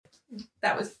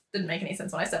didn't make any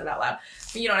sense when I said it out loud.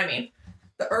 But you know what I mean?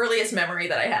 The earliest memory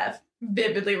that I have,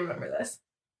 vividly remember this.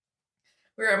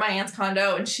 We were at my aunt's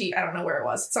condo and I don't know where it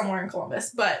was, somewhere in Columbus,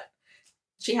 but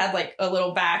she had like a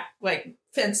little back, like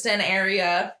fenced in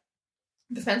area.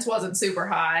 The fence wasn't super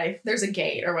high. There's a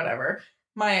gate or whatever.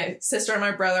 My sister and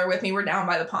my brother with me were down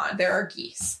by the pond. There are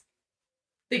geese.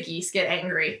 The geese get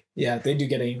angry. Yeah, they do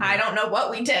get angry. I don't know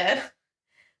what we did.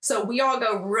 So we all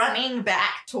go running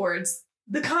back towards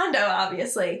the condo,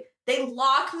 obviously. They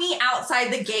lock me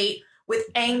outside the gate with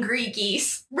angry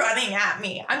geese running at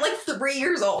me. I'm like 3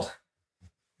 years old.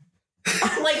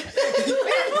 I'm like 3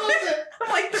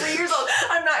 years old.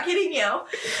 I'm not kidding you.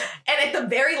 And at the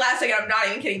very last second, I'm not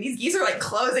even kidding. These geese are like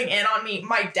closing in on me.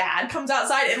 My dad comes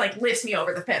outside and like lifts me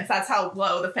over the fence. That's how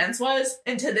low the fence was.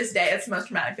 And to this day, it's the most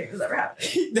traumatic thing that's ever happened.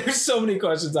 There's so many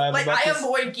questions I have. Like, about I this.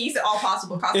 avoid geese at all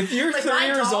possible costs. If you're like, 3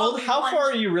 years old, how far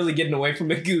are you really getting away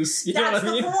from a goose? You know that's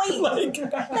what I mean? the point. Like,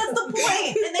 that's the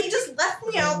point. And they just left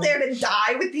me out there to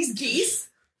die with these geese.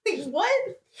 Like, what?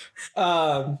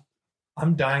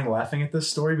 I'm dying laughing at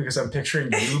this story because I'm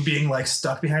picturing you being like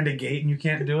stuck behind a gate and you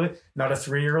can't do it. Not a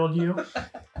 3-year-old you.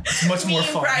 It's much more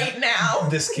fun right now.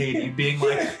 This Katie being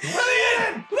like, let me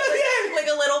in! Like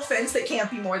a little fence that can't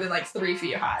be more than like 3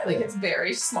 feet high. Like, it's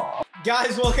very small.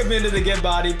 guys, welcome into the Get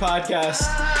Bodied podcast.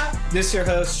 This is your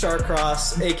host, Shark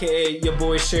Cross, aka your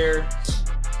boy Cher.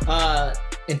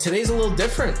 And today's a little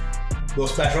different.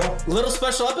 Little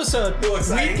special episode.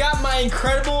 We've got my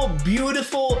incredible,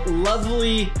 beautiful,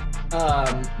 lovely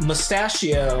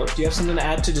mustachio. Do you have something to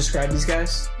add to describe these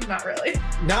guys? Not really.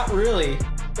 Not really.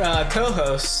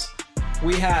 Co-hosts,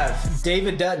 we have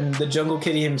David Dutton, the Jungle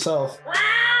Kitty himself.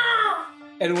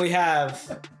 And we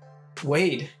have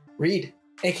Wade Reed,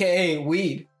 aka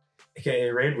Weed. AKA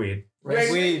Raid Weed.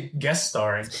 Weed. Guest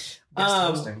starring.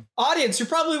 Hosting. Audience, you're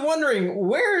probably wondering,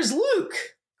 where's Luke?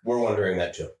 We're wondering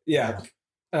that too. Yeah.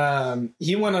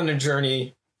 He went on a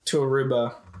journey to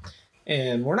Aruba,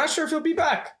 and we're not sure if he'll be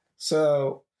back.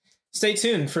 So stay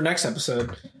tuned for next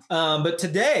episode. But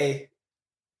today,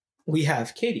 we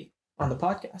have Katie on the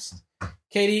podcast.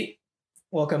 Katie,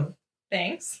 welcome.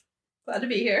 Thanks. Glad to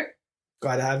be here.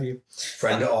 Glad to have you.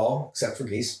 Friend to all, except for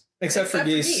geese. Except for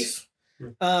geese.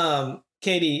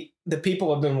 Katie, the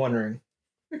people have been wondering.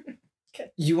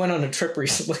 Okay. You went on a trip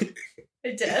recently.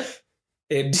 I did.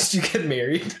 And did you get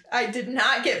married? I did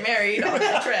not get married on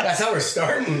the trip. That's how we're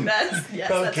starting. That's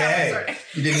how we're starting.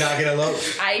 You did not get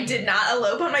eloped. I did not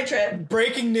elope on my trip.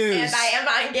 Breaking news. And I am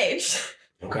not engaged.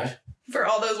 Okay. For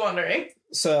all those wondering.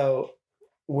 So,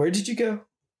 where did you go?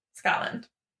 Scotland.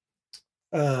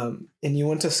 And you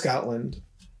went to Scotland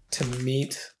to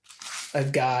meet a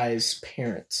guy's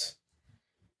parents.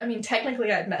 I mean,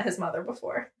 technically I'd met his mother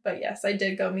before, but yes, I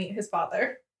did go meet his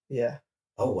father. Yeah.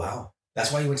 Oh, wow.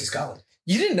 That's why you went to Scotland.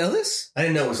 You didn't know this? I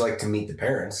didn't know it was like to meet the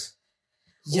parents.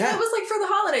 Yeah. Well, it was like for the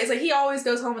holidays. Like, he always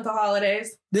goes home at the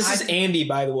holidays. This is Andy,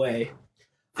 by the way.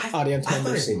 Audience I thought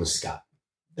members. his name was Scott.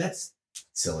 That's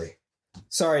silly.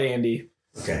 Sorry, Andy.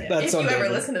 Okay. That's if you on ever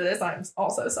David. listen to this, I'm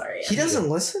also sorry. He doesn't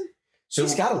listen? So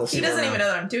He's got to listen. He doesn't even know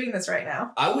that I'm doing this right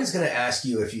now. I was going to ask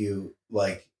you if you,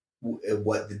 like,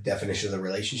 what the definition of the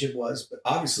relationship was. But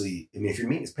obviously, I mean, if you're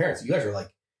meeting his parents, you guys are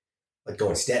like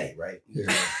going steady, right? You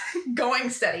guys are Going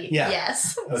steady. Yeah.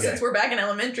 Yes. Okay. Since we're back in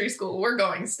elementary school, we're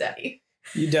going steady.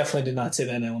 You definitely did not say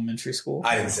that in elementary school.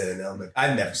 I didn't say that in elementary.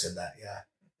 I've never said that, yeah.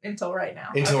 Until right now.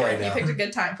 Until right now. You picked a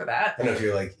good time for that. I don't know if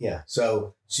you're like, yeah.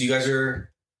 So you guys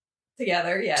are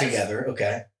Together, yes. together,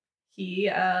 okay. He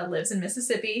lives in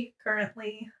Mississippi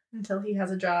currently until he has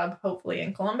a job, hopefully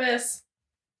in Columbus.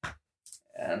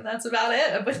 And that's about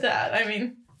it with that. I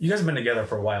mean... You guys have been together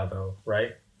for a while, though,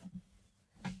 right?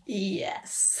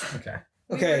 Yes. Okay.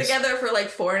 We were together for like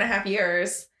 4.5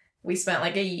 years. We spent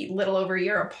like a little over a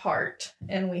year apart,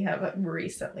 and we have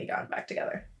recently gotten back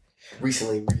together.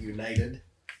 Recently reunited.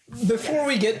 Before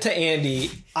we get to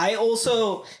Andy,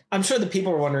 I'm sure the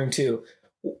people are wondering too,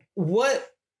 what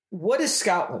is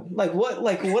Scotland?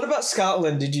 What about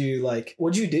Scotland did you like,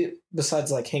 what'd you do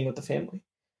besides like hang with the family?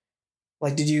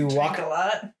 Like, did you walk a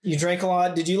lot? You drank a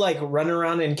lot? Did you like run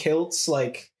around in kilts?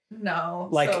 Like, no.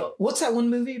 Like, what's that one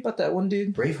movie about that one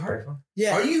dude? Braveheart.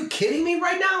 Yeah. Are you kidding me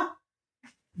right now?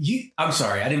 I'm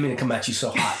sorry. I didn't mean to come at you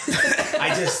so hot.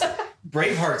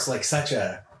 Braveheart's like such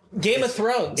a... Game of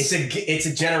Thrones. It's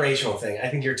a generational thing. I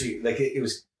think you're too... Like, it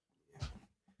was...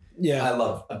 Yeah. I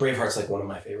love... Braveheart's like one of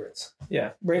my favorites.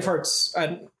 Yeah. Braveheart's...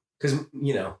 Because,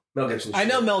 Mel Gibson. I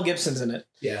know Mel Gibson's in it.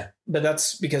 Yeah. But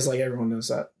that's because like everyone knows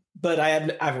that. But I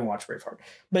haven't watched Braveheart.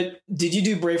 But did you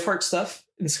do Braveheart stuff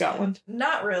in Scotland?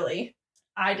 Not really.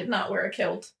 I did not wear a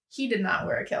kilt. He did not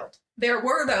wear a kilt. There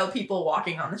were, though, people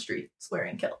walking on the streets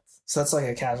wearing kilts. So that's like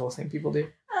a casual thing people do.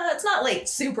 It's not like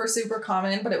super, super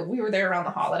common, but we were there around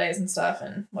the holidays and stuff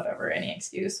and whatever, any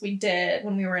excuse. We did,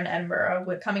 when we were in Edinburgh,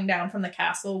 coming down from the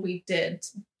castle,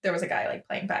 there was a guy like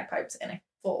playing bagpipes in a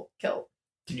full kilt.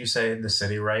 Can you say the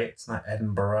city right? It's not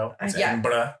Edinburgh. It's Yeah.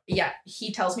 Edinburgh. Yeah,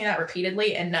 he tells me that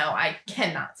repeatedly, and no, I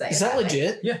cannot say Is it that way.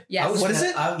 legit? Yeah. Yes. What is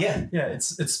it? Yeah. Yeah,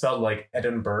 it's spelled like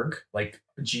Edinburgh, like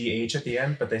GH at the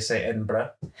end, but they say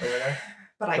Edinburgh over there.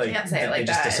 But I can't say it like they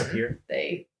that. just and disappear.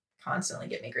 They constantly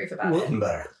give me grief about Well, it.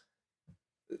 Better.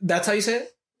 That's how you say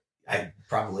it? I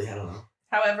don't know.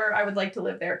 However, I would like to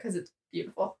live there because it's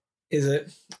beautiful. Is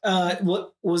it?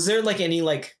 What was there like any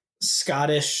like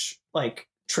Scottish like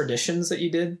traditions that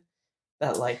you did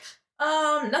that like?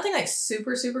 Nothing like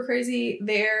super, super crazy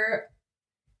there.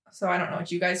 So I don't know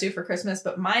what you guys do for Christmas,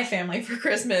 but my family for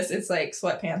Christmas, it's like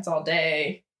sweatpants all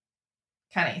day,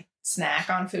 kind of snack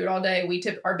on food all day.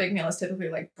 Our big meal is typically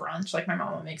like brunch. Like my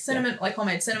mom will make like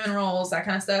homemade cinnamon rolls, that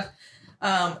kind of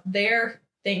stuff. Their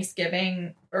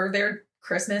Thanksgiving or their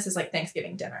Christmas is like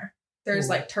Thanksgiving dinner. There's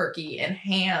like turkey and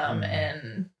ham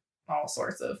and all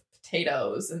sorts of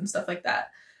potatoes and stuff like that.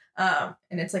 And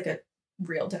it's like a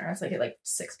real dinner. It's like at like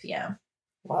 6 p.m.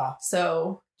 Wow.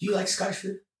 So Do you like Scottish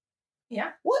food?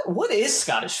 yeah. What is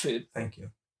Scottish food? Thank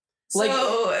you. Like-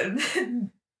 So,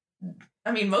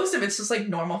 I mean, most of it's just like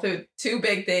normal food. Two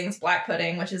big things: black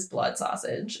pudding, which is blood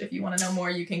sausage. If you want to know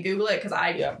more, you can Google it because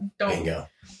I don't. Bingo.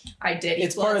 I did eat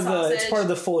It's blood part of sausage. it's part of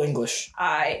the full English.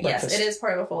 Yes, breakfast. it is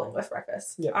part of a full English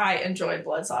breakfast. Yep. I enjoyed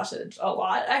blood sausage a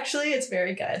lot. Actually, it's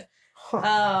very good.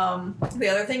 Huh. The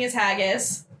other thing is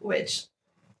haggis, which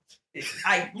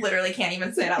I literally can't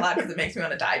even say it out loud because it makes me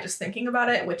want to die just thinking about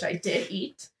it. Which I did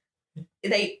eat.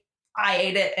 I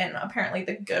ate it in apparently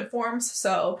the good forms.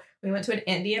 So we went to an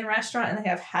Indian restaurant and they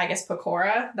have haggis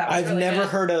pakora. That was I've really never good.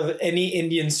 heard of any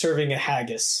Indian serving a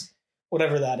haggis,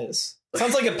 whatever that is.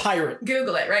 Sounds like a pirate.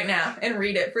 Google it right now and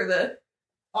read it for the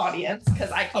audience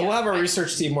because I can't. We'll have our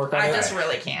research team work on I it. just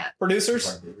really can't. Producers.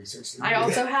 Part of the research. I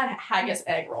also had haggis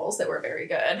egg rolls that were very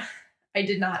good. I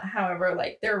did not, however,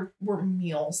 like there were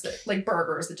meals that like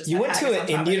burgers that just You had went to haggis an on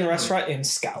top of Indian it. restaurant in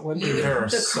Scotland. There are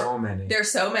The- so many.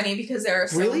 There's so many because there are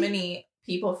so Really? many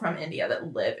people from India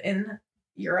that live in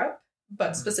Europe,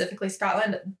 but specifically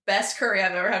Scotland. Best curry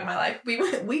I've ever had in my life.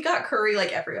 We got curry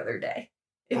like every other day.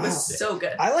 It Wow. was so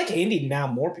good. I like Andy now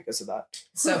more because of that.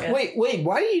 So good. Wait,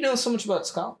 why do you know so much about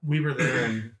Scotland? We were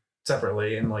there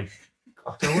separately in like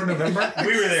October, November. We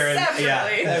were there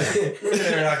Separately. we were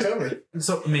there in October.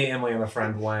 So me, Emily, and a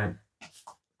friend went.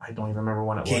 I don't even remember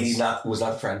when it Katie was. was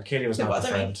not the friend. Katie was It not the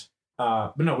wasn't me. friend.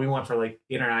 But no, we went for like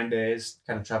 8 or 9 days.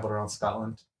 Kind of traveled around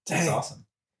Scotland. It was Dang. awesome.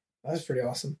 That's pretty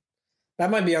awesome. That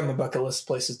might be on the bucket list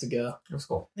places to go. It was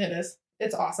cool. It is.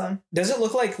 It's awesome. Does it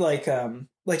look like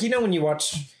you know when you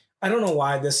watch? I don't know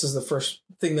why this is the first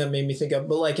thing that made me think of,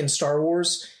 but like in Star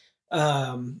Wars,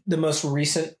 the most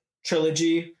recent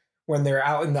trilogy when they're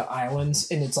out in the islands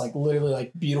and it's like literally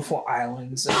like beautiful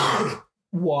islands and like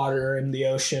water and the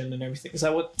ocean and everything. Is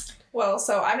that what? Well,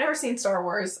 so I've never seen Star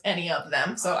Wars, any of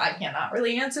them, so I cannot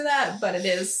really answer that, but it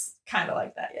is kind of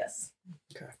like that, yes.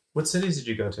 What cities did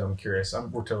you go to? I'm curious.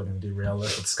 We're totally going to derail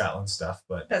this with Scotland stuff,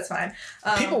 but That's fine.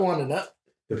 People want to know.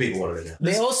 The people wanted to know.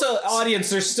 They also audience.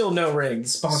 There's still no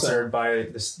rings. sponsored by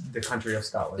the country of So,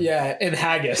 Scotland. yeah, and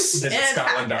haggis. Visit And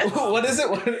Scotland.com. What is it?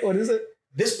 What is it?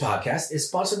 This podcast is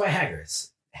sponsored by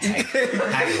Haggis.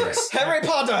 Haggis. Harry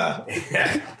Potter.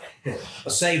 A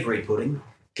savoury pudding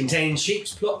contains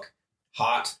sheep's pluck,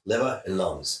 heart, liver, and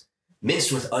lungs,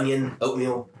 minced with onion,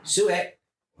 oatmeal, suet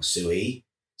or suey,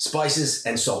 spices,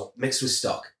 and salt mixed with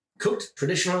stock. Cooked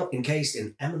traditional, encased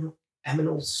in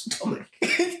aminal stomach.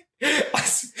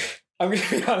 I'm gonna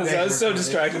be honest. I was so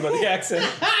distracted by the accent.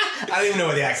 I don't even know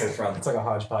where the accent's from. It's like a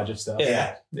hodgepodge of stuff.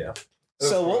 Yeah. Yeah.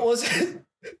 So what was it?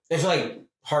 It's like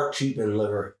heart, sheep, and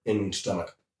liver in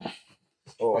stomach.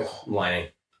 Like lining.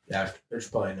 Yeah, there's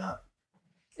probably not.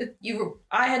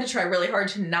 I had to try really hard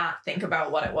to not think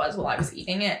about what it was while I was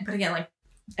eating it. But again, like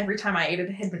every time I ate it,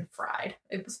 it had been fried.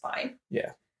 It was fine.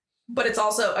 Yeah. But it's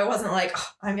also, I wasn't like, oh,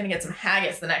 I'm going to get some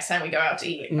haggis the next time we go out to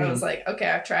eat. I was like, okay,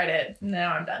 I've tried it.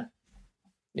 Now I'm done.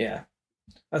 Yeah.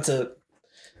 That's a.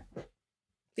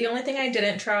 The only thing I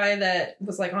didn't try that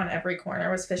was like on every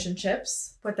corner was fish and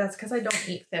chips. But that's because I don't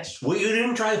eat fish. Well, you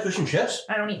didn't try the fish and chips?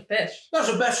 I don't eat fish.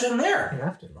 That's the best in there. You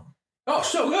have to. Oh,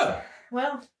 so good.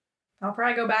 Well, I'll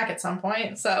probably go back at some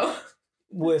point. So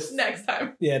With next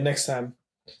time. yeah, next time,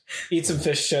 eat some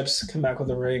fish chips. Come back with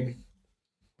a ring.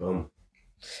 Boom.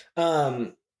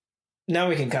 Now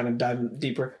we can kind of dive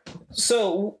deeper.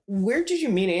 So, where did you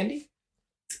meet Andy?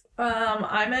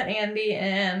 I met Andy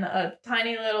in a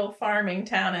tiny little farming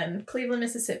town in Cleveland,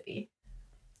 Mississippi.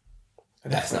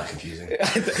 That's not confusing.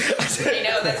 I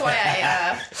know, that's why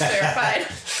I clarified.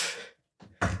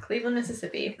 Cleveland,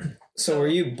 Mississippi. So were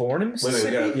you born in Wait,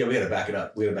 Mississippi? we gotta back it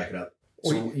up.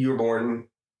 So you were born...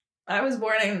 I was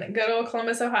born in good old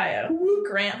Columbus, Ohio.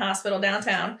 Grant Hospital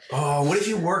downtown. Oh, what if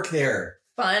you work there?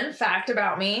 Fun fact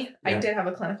about me. Yeah. I did have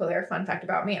a clinical there. Fun fact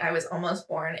about me. I was almost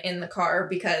born in the car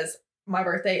because my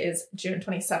birthday is June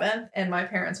 27th and my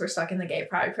parents were stuck in the gay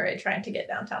pride parade trying to get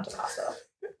downtown to the hospital.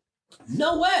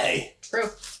 No way. True.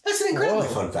 That's an incredibly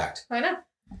Whoa. fun fact. I know.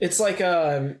 It's like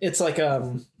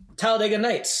Talladega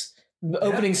Nights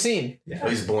opening scene. Yeah. He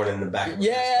was born in the back. Of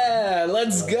Yeah,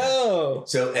 let's go.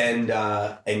 So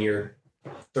and you're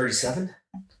 37.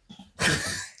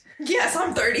 Yes,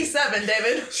 I'm 37,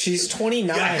 David. She's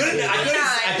 29.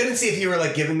 I couldn't see if you were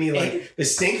like giving me like the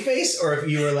stink face or if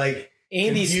you were like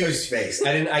Andy's confused face.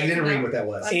 I didn't read what that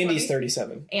was. Andy's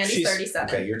 37. Andy's She's 37.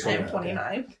 Okay, you're 29. I'm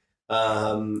 29.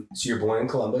 So you're born in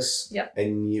Columbus. Yep. But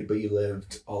you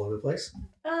lived all over the place.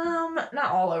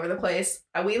 Not all over the place.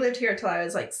 We lived here till I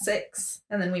was like 6,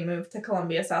 and then we moved to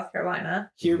Columbia, South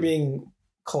Carolina. Here being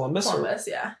Columbus? Columbus,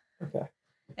 yeah. Okay.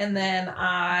 And then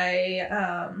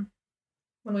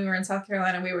when we were in South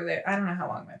Carolina, we were there. I don't know how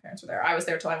long my parents were there. I was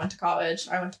there till I went to college.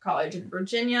 I went to college in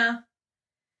Virginia.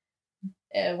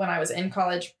 When I was in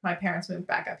college, my parents moved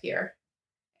back up here.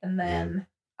 And then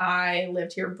I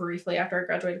lived here briefly after I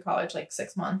graduated college, like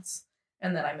 6 months.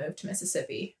 And then I moved to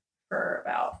Mississippi for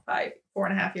about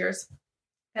 4.5 years.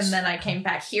 And then I came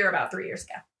back here about 3 years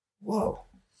ago. Whoa.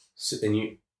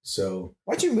 So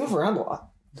Why'd you move around a lot?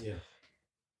 yeah.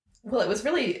 Well, it was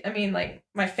really, like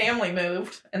my family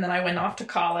moved and then I went off to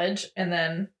college and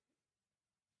then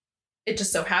it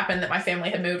just so happened that my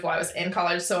family had moved while I was in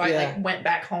college. So I went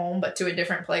back home, but to a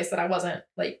different place that I wasn't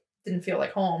didn't feel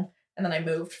like home. And then I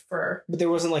moved for. But there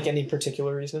wasn't any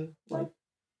particular reason?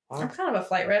 I'm kind of a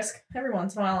flight risk. Every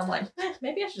once in a while I'm like,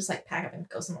 maybe I should just pack up and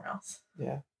go somewhere else.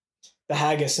 Yeah. The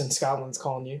Haggis in Scotland's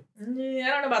calling you. I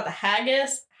don't know about the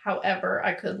Haggis. However,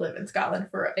 I could live in Scotland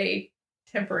for a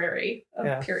temporary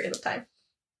period of time.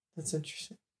 That's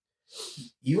interesting.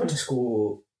 You went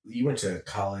to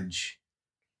college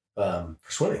for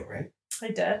swimming, right? I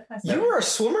did. You were a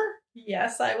swimmer?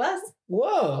 Yes, I was.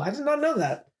 Whoa, I did not know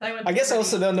that. I guess I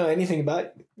also don't know anything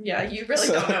about you. Yeah, you really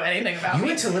don't know anything about You me.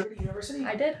 went to Liberty University?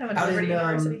 I did. I went to Liberty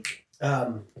University.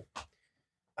 I'm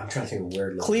trying to think of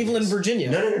where. Cleveland, Virginia.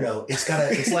 No. It's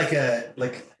like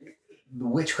the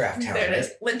witchcraft town. There it right?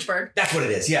 is. Lynchburg. That's what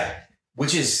it is. Yeah,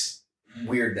 which is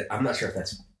weird. That I'm not sure if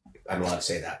I'm allowed to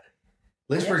say that.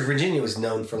 Lynchburg, Virginia, was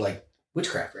known for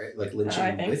witchcraft, right? Like lynching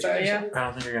I think witches. so, yeah. I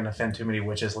don't think you're going to offend too many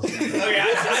witches listening.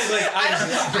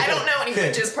 I don't know any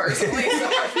witches personally, so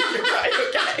I think you're probably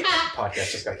okay.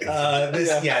 Podcast just got canceled.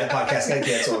 The podcast got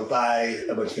canceled by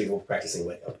a bunch of people practicing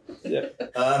Wicca.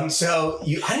 Yeah. So I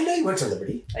didn't know you went to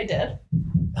Liberty. I did.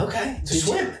 Okay. To Did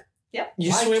swim. Yep.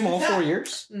 You Why swim do all that? 4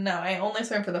 years? No, I only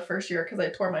swam for the first year because I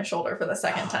tore my shoulder for the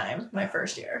second time my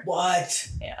first year. What?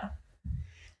 Yeah.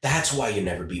 That's why you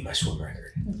never beat my swim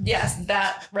record. Yes,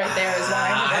 that right there is why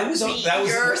I beat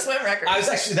your swim record.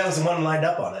 That was the one lined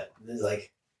up on it. It was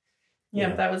like,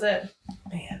 yeah, that was it.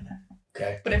 man.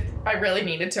 Okay. But if I really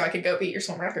needed to, I could go beat your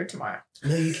swim record tomorrow.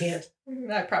 No, you can't.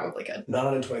 I probably could. Not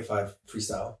on a 25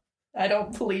 freestyle. I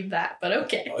don't believe that, but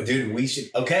okay. Oh, dude, we should.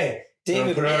 Okay.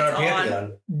 David, put it on our it's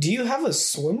Pantheon. do you have a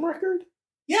swim record?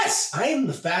 Yes, I am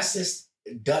the fastest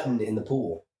Dutton in the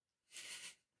pool.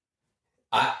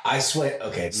 I swam.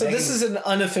 Okay. So this is an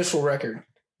unofficial record.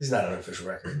 This is not an official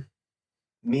record.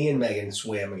 Me and Megan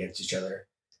swam against each other.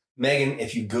 Megan,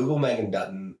 if you Google Megan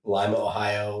Dutton, Lima,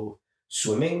 Ohio,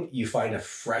 swimming, you find a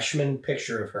freshman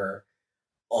picture of her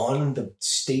on the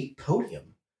state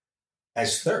podium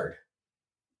as third.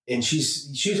 And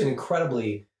she's an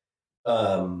incredibly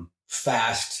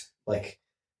fast,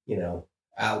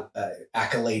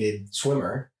 accoladed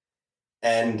swimmer.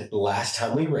 And last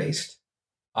time we raced,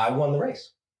 I won the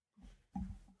race.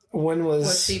 When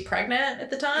Was she pregnant at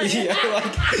the time? Yeah,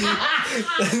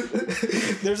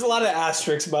 there's a lot of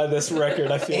asterisks by this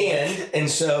record, I feel. And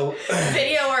so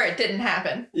Video or it didn't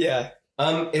happen. Yeah.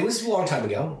 it was a long time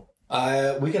ago.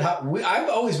 I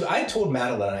told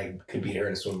Madeline I could beat her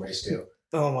in a swim race too.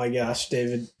 Oh my gosh,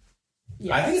 David.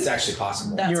 Yes. I think it's actually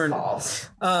possible. That's You're- false.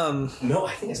 No,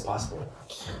 I think it's possible.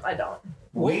 I don't.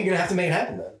 Well, you're gonna have to make it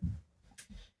happen then.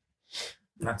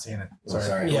 Not seeing it.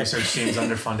 Sorry. The research team's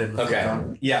underfunded.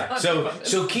 Okay. Yeah. So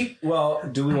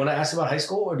do we want to ask about high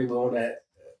school or do we want to?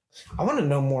 I want to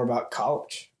know more about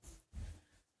college.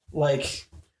 What?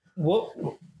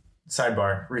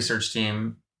 Sidebar, research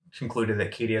team concluded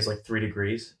that Katie has 3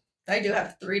 degrees. I do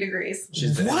have 3 degrees.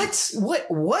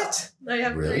 What? I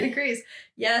have Really? 3 degrees.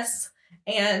 Yes.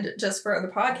 And just for the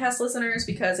podcast listeners,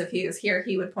 because if he was here,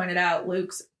 he would point it out,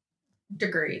 Luke's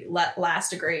degree, last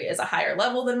degree, is a higher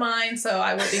level than mine. So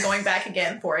I will be going back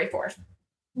again for a 4th.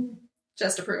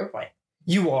 Just to prove a point.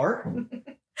 You are?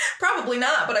 Probably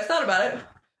not, but I've thought about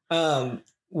it.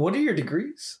 What are your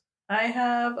degrees? I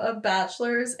have a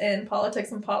bachelor's in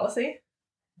politics and policy.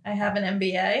 I have an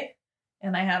MBA,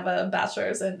 and I have a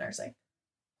bachelor's in nursing.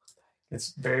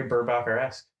 It's very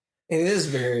Burbacher-esque. It is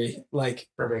very, like...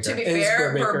 Burbaker. To be It is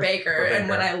fair, Burbaker. Burbaker. And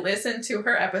when I listened to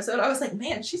her episode, I was like,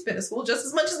 man, she's been to school just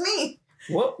as much as me.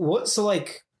 What, so,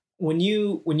 like, when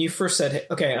you first said, hey,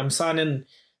 okay, I'm signing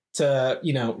to,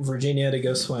 Virginia to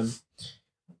go swim,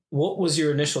 what was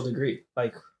your initial degree?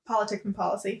 Like... Politics and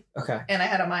policy. Okay. And I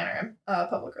had a minor in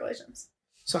public relations.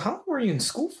 So how long were you in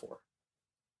school for?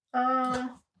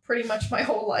 Pretty much my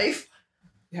whole life.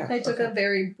 Yeah. I took a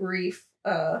very brief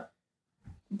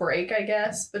break, I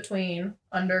guess, between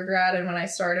undergrad and when I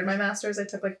started my master's. I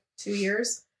took like 2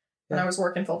 years. And I was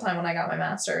working full time when I got my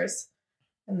master's.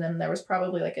 And then there was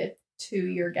probably like a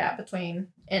 2-year gap between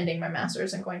ending my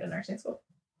master's and going to nursing school.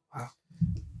 Wow.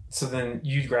 So then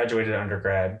you graduated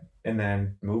undergrad and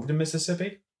then moved to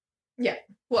Mississippi? Yeah.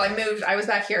 Well, I moved. I was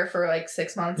back here for like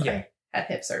 6 months. Yeah. I had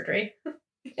hip surgery.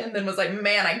 And then was like,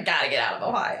 man, I gotta get out of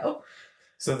Ohio.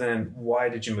 So then why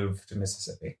did you move to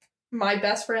Mississippi? My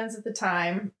best friends at the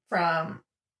time from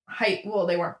they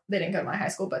didn't go to my high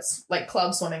school, but like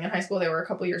club swimming in high school, they were a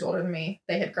couple years older than me.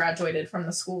 They had graduated from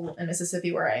the school in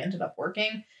Mississippi where I ended up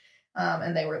working.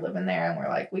 And they were living there, and we're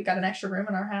like, we got an extra room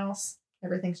in our house.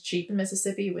 Everything's cheap in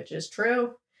Mississippi, which is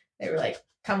true. They were like,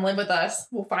 come live with us.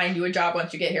 We'll find you a job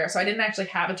once you get here. So I didn't actually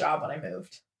have a job when I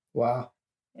moved. Wow.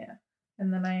 Yeah.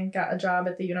 And then I got a job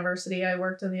at the university. I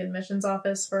worked in the admissions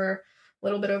office for a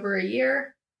little bit over a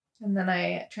year. And then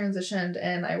I transitioned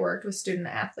and I worked with student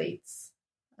athletes.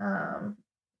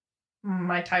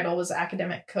 My title was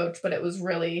academic coach, but it was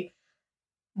really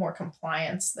more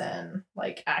compliance than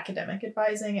like academic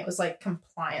advising. It was like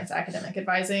compliance academic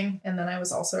advising. And then I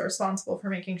was also responsible for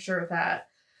making sure that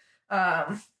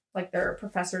like their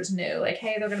professors knew like,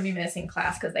 hey, they're going to be missing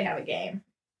class because they have a game.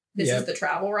 This is the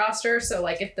travel roster. So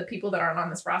like if the people that aren't on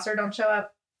this roster don't show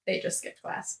up, they just skipped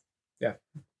class. Yeah.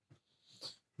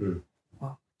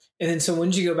 Wow. And then so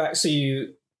when did you go back? So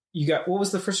you got, what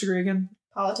was the first degree again?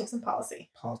 Politics and policy.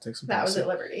 Politics and That policy. was at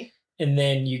Liberty. And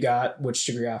then you got which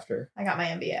degree after? I got my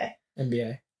MBA.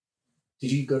 MBA.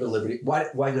 Did you go to Liberty? Why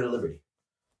go to Liberty?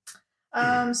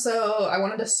 So I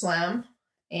wanted to swim,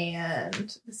 and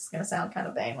this is going to sound kind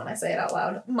of vain when I say it out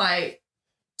loud. My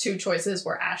 2 choices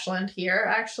were Ashland here,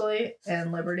 actually,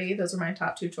 and Liberty. Those were my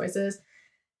top 2 choices.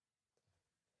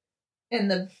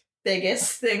 And the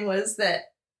biggest thing was that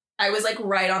I was like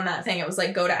right on that thing. It was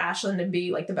like go to Ashland and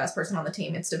be like the best person on the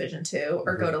team. It's Division 2,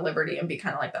 or go to Liberty and be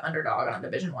kind of like the underdog on a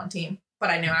Division 1 team.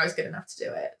 But I knew I was good enough to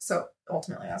do it. So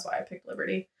ultimately, that's why I picked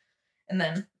Liberty. And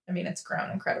then, I mean, it's grown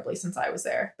incredibly since I was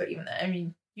there. But even then, I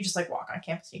mean, you just like walk on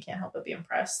campus, you can't help but be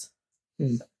impressed. So,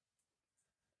 it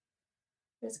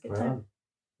was a good time.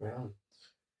 Right on.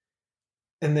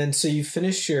 And then so you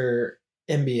finished your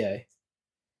MBA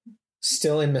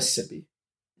still in Mississippi.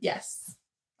 Yes.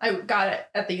 I got it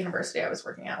at the university I was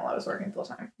working at while I was working full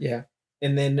time. Yeah.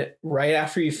 And then right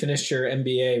after you finished your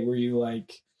MBA, were you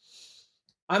like,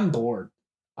 I'm bored.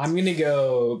 I'm going to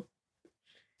go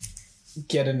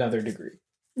get another degree?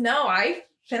 No, I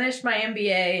finished my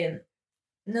MBA and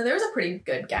no, there was a pretty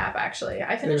good gap actually.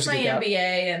 I finished my MBA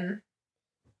and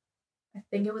I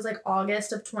think it was like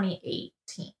August of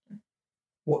 2018.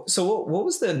 So what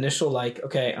was the initial like,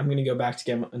 okay, I'm going to go back to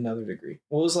get another degree?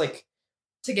 What was like?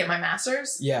 To get my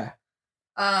master's? Yeah.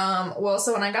 Well,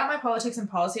 so when I got my politics and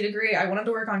policy degree, I wanted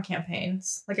to work on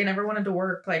campaigns. Like I never wanted to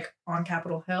work like on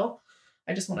Capitol Hill.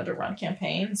 I just wanted to run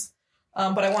campaigns.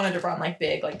 But I wanted to run like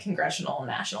big, like congressional and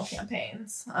national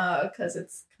campaigns. Cause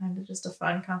it's kind of just a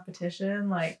fun competition.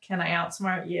 Like, can I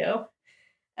outsmart you?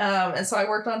 And so I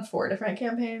worked on 4 different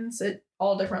campaigns at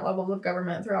all different levels of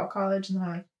government throughout college. And then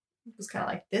I was kind of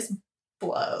like, this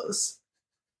blows.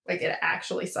 Like it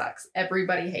actually sucks.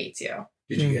 Everybody hates you.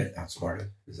 Did you get outsmarted?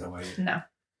 Is that why you... No.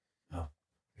 Oh.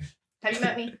 Have you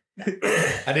met me? No.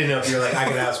 I didn't know if you were like, I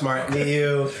can outsmart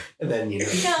you. And then,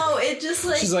 No, it just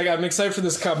like... She's like, I'm excited for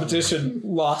this competition.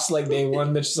 Lost like day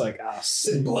 1. But she's like,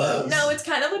 it blows. No, it's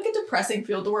kind of like a depressing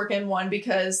field to work in. One,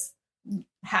 because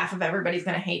half of everybody's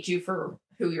going to hate you for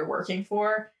who you're working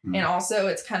for. And also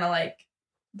it's kind of like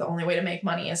the only way to make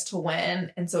money is to win.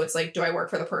 And so it's like, do I work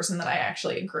for the person that I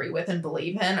actually agree with and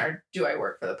believe in, or do I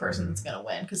work for the person that's going to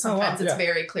win? Because sometimes it's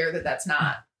very clear that that's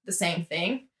not the same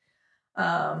thing.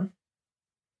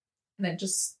 And it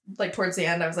just, like, towards the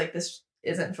end, I was like, this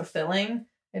isn't fulfilling.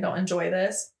 I don't enjoy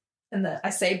this. And I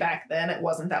say back then, it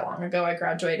wasn't that long ago. I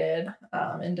graduated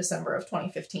in December of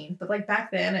 2015. But, like,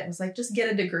 back then, it was like, just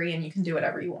get a degree and you can do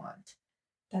whatever you want.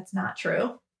 That's not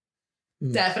true.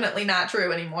 Definitely not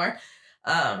true anymore.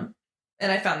 And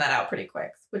I found that out pretty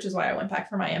quick, which is why I went back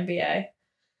for my MBA.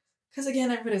 Because,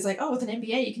 again, everybody's like, oh, with an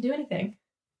MBA, you can do anything.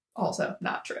 Also,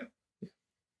 not true.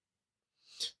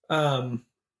 I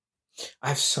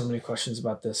have so many questions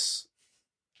about this.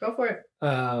 Go for it.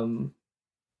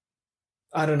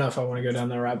 I don't know if I want to go down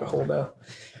that rabbit hole though.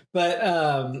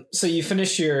 But so you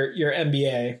finished your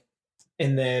MBA,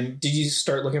 and then did you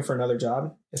start looking for another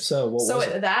job? If so, what was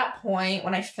it? At that point,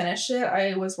 when I finished it,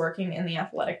 I was working in the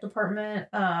athletic department.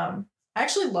 I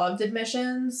actually loved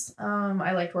admissions.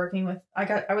 I liked working with.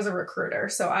 I was a recruiter,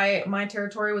 so my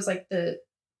territory was like the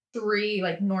 3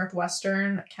 like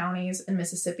northwestern counties in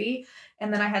Mississippi,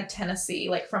 and then I had Tennessee,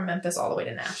 like from Memphis all the way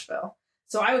to Nashville.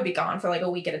 So I would be gone for like a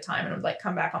week at a time and would like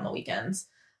come back on the weekends.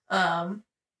 And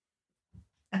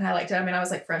I liked it. I mean, I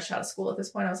was like fresh out of school at this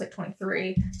point. I was like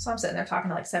 23. So I'm sitting there talking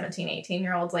to like 17,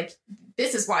 18-year-olds like,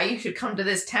 this is why you should come to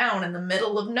this town in the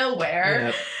middle of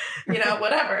nowhere, you know,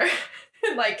 whatever.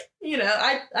 Like, you know,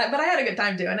 but I had a good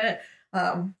time doing it.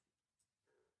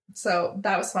 So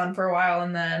that was fun for a while.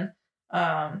 And then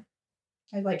I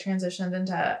like transitioned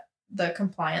into the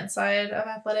compliance side of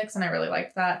athletics, and I really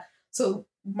liked that. So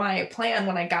my plan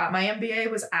when I got my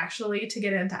MBA was actually to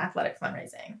get into athletic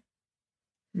fundraising.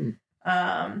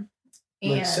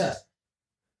 Like Seth.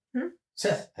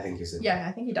 Seth, I think is it. Yeah,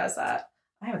 I think he does that.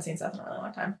 I haven't seen Seth in a really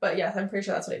long time, but yeah, I'm pretty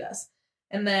sure that's what he does.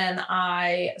 And then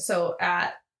I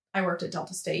worked at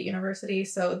Delta State University,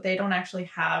 so they didn't actually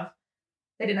have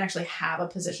a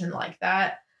position like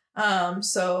that. And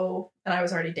I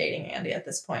was already dating Andy at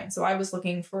this point. So I was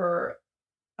looking for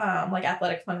like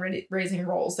athletic fundraising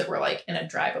roles that were like in a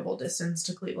drivable distance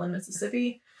to Cleveland,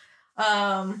 Mississippi.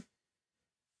 And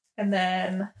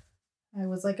then I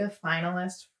was like a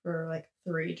finalist for like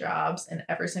 3 jobs, and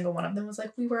every single one of them was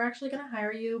like, we were actually going to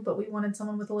hire you, but we wanted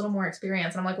someone with a little more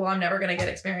experience. And I'm like, well, I'm never going to get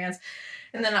experience.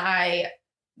 And then I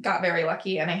got very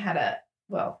lucky, and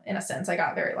in a sense, I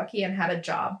got very lucky and had a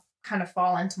job kind of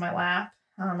fall into my lap,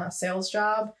 a sales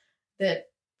job that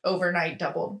overnight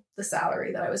doubled the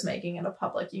salary that I was making at a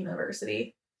public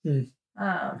university, and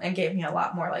gave me a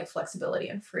lot more like flexibility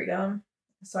and freedom.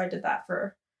 So I did that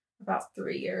for about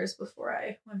 3 years before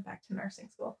I went back to nursing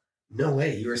school. No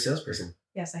way, you were a salesperson.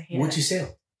 Yes, I hate What'd you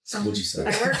sell? What'd you sell?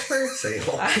 I worked for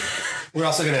sale. We're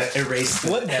also gonna erase.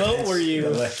 What boat were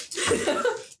you?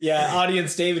 Yeah,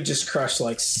 audience. David just crushed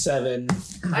like 7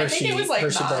 Hershey, I think it was like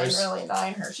 9 bars. Really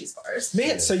 9 Hershey's bars.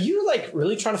 Man, so you were like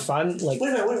really trying to find like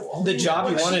the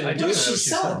job you wanted to do. What did she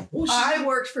sell? I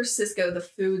worked for Cisco, the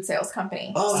food sales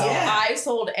company. Oh, so yeah. I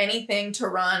sold anything to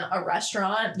run a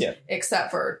restaurant,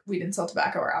 except for we didn't sell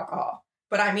tobacco or alcohol.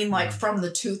 But I mean, like from the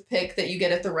toothpick that you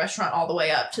get at the restaurant all the way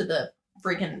up to the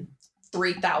freaking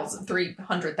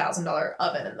 $300,000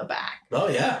 oven in the back. Oh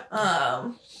yeah.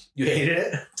 You hated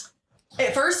it?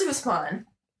 At first, it was fun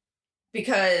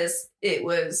because it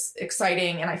was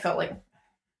exciting, and I felt like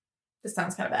this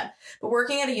sounds kind of bad, but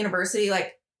working at a university,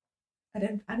 like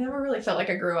I never really felt like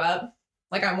I grew up.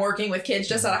 Like I'm working with kids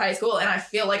just out of high school, and I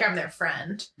feel like I'm their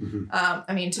friend.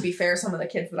 I mean, to be fair, some of the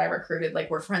kids that I recruited, like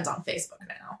we're friends on Facebook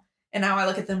now, and now I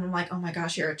look at them and I'm like, oh my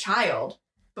gosh, you're a child.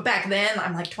 But back then,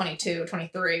 I'm like 22,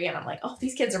 23, and I'm like, oh,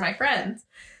 these kids are my friends.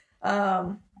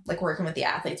 Like working with the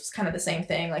athletes was kind of the same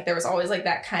thing. Like there was always like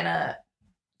that kind of,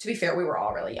 to be fair, we were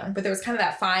all really young, but there was kind of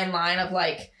that fine line of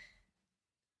like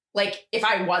if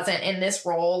I wasn't in this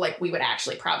role, like we would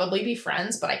actually probably be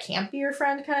friends, but I can't be your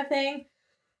friend kind of thing.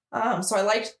 So I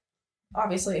liked,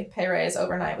 obviously pay raise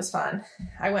overnight was fun.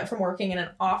 I went from working in an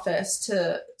office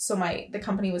the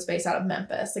company was based out of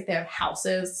Memphis. Like they have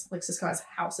houses, like Cisco has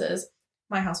houses.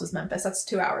 My house was Memphis. That's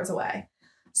 2 hours away.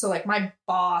 So like my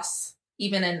boss,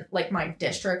 even in like my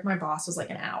district, my boss was like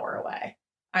an hour away.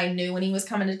 I knew when he was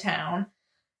coming to town,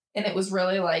 and it was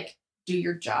really like, do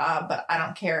your job, but I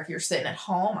don't care if you're sitting at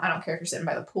home. I don't care if you're sitting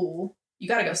by the pool. You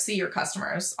got to go see your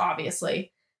customers,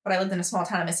 obviously. But I lived in a small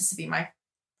town in Mississippi. My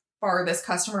farthest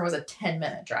customer was a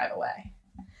 10-minute drive away.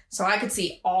 So I could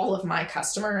see all of my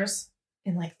customers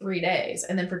in like 3 days.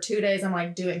 And then for 2 days, I'm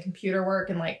like doing computer work.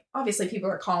 And like, obviously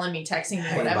people are calling me, texting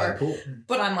me, whatever.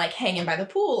 But I'm like hanging by the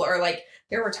pool. Or like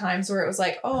there were times where it was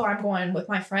like, oh, I'm going with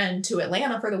my friend to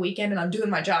Atlanta for the weekend and I'm doing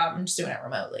my job. I'm just doing it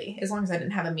remotely. As long as I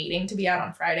didn't have a meeting to be out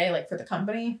on Friday, like for the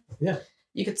company,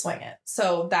 you could swing it.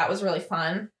 So that was really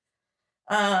fun.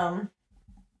 And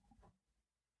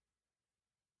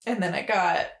then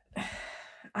I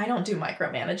don't do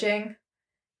micromanaging.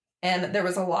 And there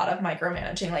was a lot of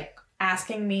micromanaging, like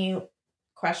asking me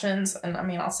questions. And I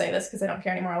mean, I'll say this because I don't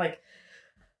care anymore. Like,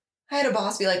 I had a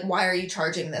boss be like, why are you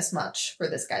charging this much for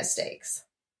this guy's steaks?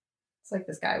 It's like,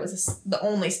 this guy was the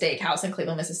only steakhouse in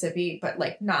Cleveland, Mississippi, but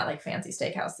like not like fancy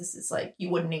steakhouse. This is like, you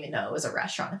wouldn't even know it was a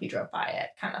restaurant if you drove by it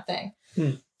kind of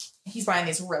thing. He's buying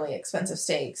these really expensive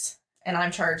steaks and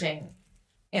I'm charging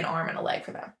an arm and a leg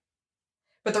for them.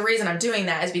 But the reason I'm doing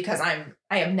that is because I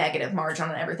have negative margin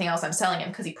on everything else I'm selling him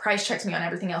because he price checks me on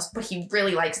everything else, but he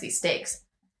really likes these steaks.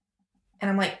 And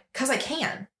I'm like, because I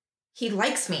can. He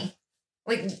likes me.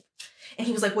 Like, and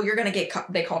he was like, well, you're going to get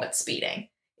caught. They called it speeding.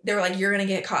 They were like, you're going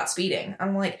to get caught speeding.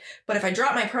 I'm like, but if I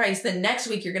drop my price, then next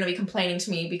week you're going to be complaining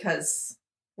to me because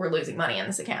we're losing money in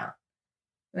this account.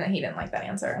 And then he didn't like that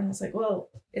answer. And I was like, well,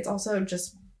 it's also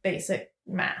just basic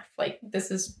math. Like,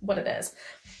 this is what it is.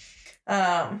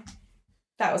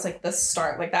 That was like the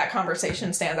start. Like, that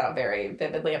conversation stands out very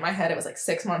vividly in my head. It was like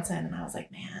 6 months in and I was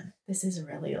like, man, this is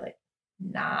really like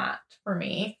not for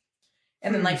me.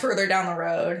 And then like further down the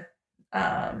road,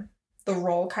 the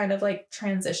role kind of like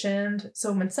transitioned.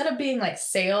 So instead of being like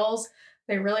sales,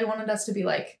 they really wanted us to be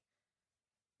like,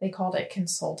 they called it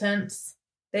consultants.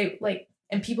 They like,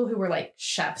 and people who were like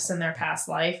chefs in their past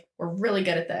life were really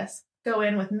good at this. Go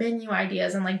in with menu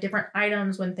ideas and like different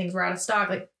items when things were out of stock.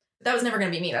 Like, that was never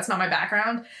going to be me. That's not my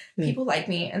background. People like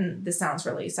me, and this sounds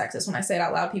really sexist when I say it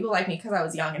out loud. People like me because I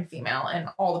was young and female, and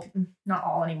all the people, not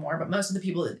all anymore, but most of the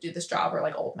people that do this job are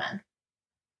like old men.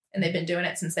 And they've been doing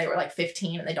it since they were like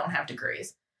 15 and they don't have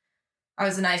degrees. I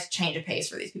was a nice change of pace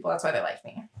for these people. That's why they like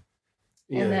me.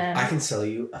 Yeah, And then, I can sell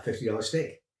you a $50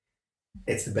 steak.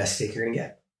 It's the best steak you're going to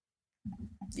get.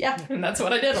 yeah, and that's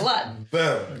what I did a lot.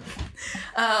 Boom.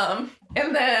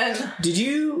 And then, Did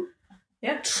you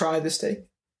try the steak?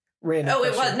 Random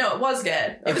it question. was good.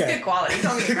 It was Okay. good quality.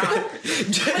 Don't get me wrong. But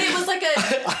it was like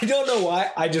I don't know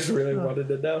why. I just really wanted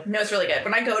to know. No, it's really good.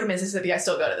 When I go to Mississippi, I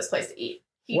still go to this place to eat.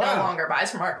 He no longer buys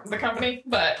from the company,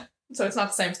 but so it's not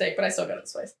the same steak, but I still go to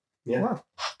this place. Yeah. Wow.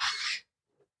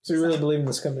 So you really believe in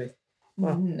this company?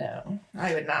 Wow. No,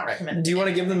 I would not recommend it. Do you want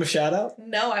to give them a shout out?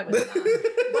 No, I would not.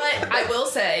 But I will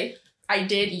say I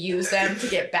did use them to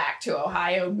get back to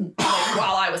Ohio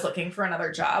while I was looking for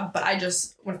another job. But I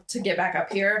just went to get back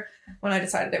up here. When I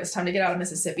decided it was time to get out of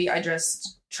Mississippi, I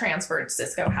just transferred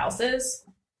Cisco houses.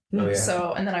 Oh, yeah.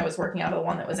 So, and then I was working out of the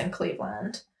one that was in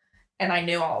Cleveland. And I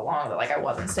knew all along that like I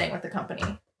wasn't staying with the company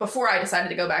before I decided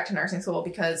to go back to nursing school,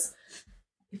 because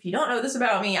if you don't know this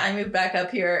about me, I moved back up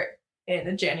here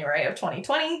in January of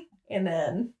 2020 and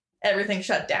then everything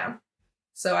shut down.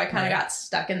 So I kind of got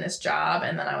stuck in this job,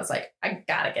 and then I was like, I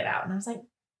gotta get out. And I was like,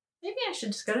 maybe I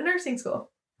should just go to nursing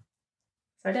school.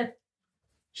 So I did.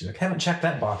 She's like, haven't checked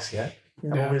that box yet.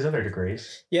 Have all these other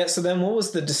degrees. Yeah, so then what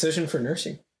was the decision for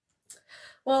nursing?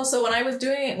 Well, so when I was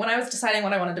deciding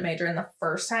what I wanted to major in the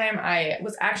first time, I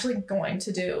was actually going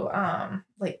to do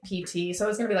like PT. So it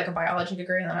was going to be like a biology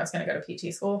degree, and then I was going to go to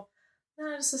PT school.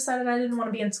 And I just decided I didn't want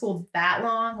to be in school that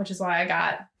long, which is why I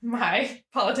got my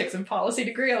politics and policy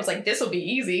degree. I was like, this will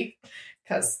be easy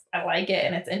because I like it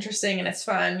and it's interesting and it's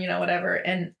fun, you know, whatever.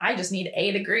 And I just need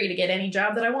a degree to get any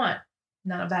job that I want.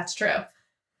 None of that's true.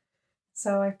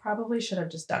 So I probably should have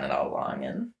just done it all along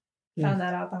and found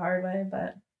that out the hard way,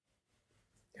 but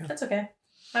that's okay.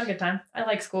 I had a good time. I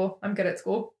like school. I'm good at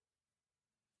school.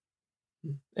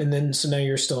 And then, so now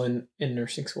you're still in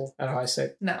nursing school at Ohio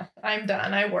State? No, I'm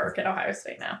done. I work at Ohio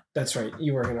State now. That's right.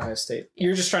 You work at Ohio State.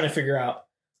 You're just trying to figure out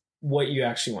what you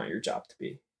actually want your job to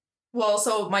be. Well,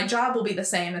 so my job will be the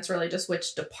same. It's really just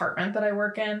which department that I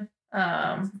work in.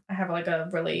 I have like a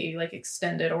really like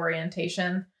extended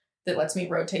orientation that lets me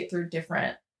rotate through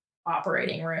different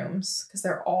operating rooms because they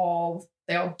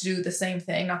all do the same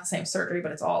thing, not the same surgery,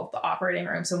 but it's all the operating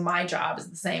room. So my job is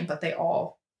the same, but they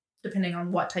all, depending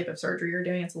on what type of surgery you're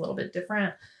doing, it's a little bit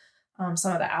different.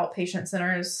 Some of the outpatient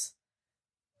centers,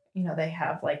 you know, they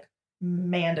have like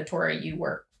mandatory, you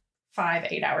work 5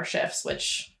 8-hour shifts,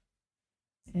 which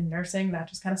in nursing, that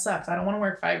just kind of sucks. I don't want to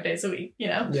work 5 days a week, you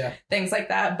know, things like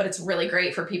that. But it's really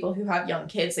great for people who have young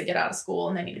kids that get out of school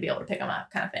and they need to be able to pick them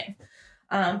up kind of thing.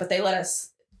 But they let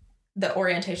us, the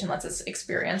orientation lets us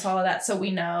experience all of that. So we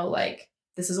know like,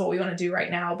 this is what we want to do right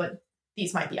now, but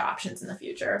these might be options in the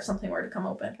future if something were to come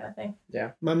open kind of thing.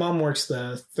 Yeah. My mom works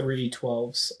the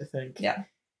 3/12s, I think. Yeah.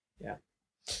 Yeah.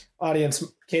 Audience,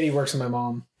 Katie works with my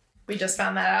mom. We just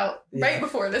found that out right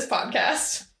before this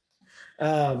podcast.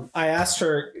 I asked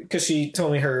her because she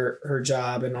told me her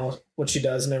job and all what she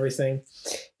does and everything.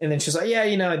 And then she's like, yeah,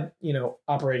 you know,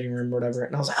 operating room or whatever.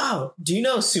 And I was like, oh, do you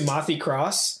know Sumathi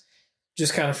Cross?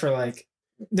 Just kind of for like,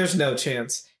 there's no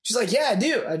chance. She's like, yeah, I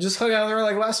do. I just hung out with her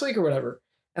like last week or whatever.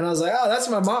 And I was like, oh, that's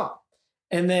my mom.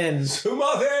 And then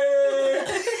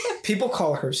people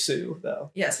call her Sue,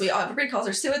 though. Yes, everybody calls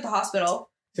her Sue at the hospital.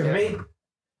 To me,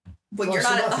 Well, Oh, you're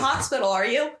not Sue at the Muffy. hospital, are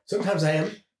you? sometimes I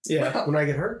am Yeah. when I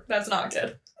get hurt. That's not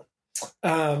good.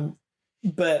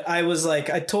 But I was like,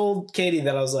 I told Katie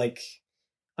that I was like,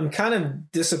 I'm kind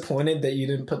of disappointed that you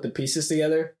didn't put the pieces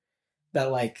together.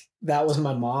 That like, that was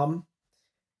my mom.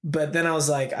 But then I was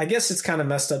like, I guess it's kind of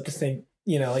messed up to think,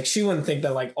 you know, like she wouldn't think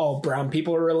that like all brown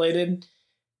people are related.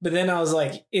 But then I was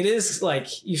like, it is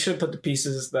like, you should put the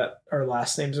pieces that our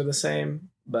last names are the same.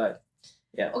 But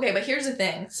yeah. Okay, but here's the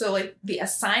thing. So, like, the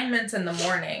assignments in the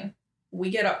morning, we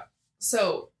get up.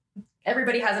 So,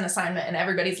 everybody has an assignment and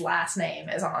everybody's last name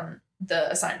is on the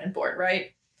assignment board,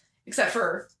 right? Except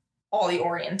for all the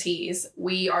orientees.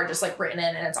 We are just, like, written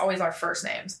in and it's always our first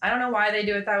names. I don't know why they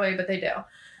do it that way, but they do.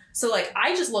 So, like,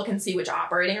 I just look and see which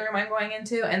operating room I'm going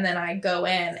into, and then I go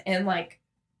in and, like,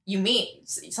 you meet.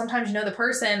 Sometimes you know the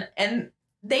person, and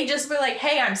they just were like,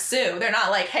 hey, I'm Sue. They're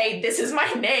not like, hey, this is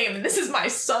my name, and this is my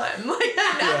son. Like,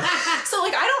 Yeah. So,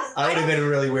 like, I would have been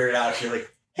really weirded out if you're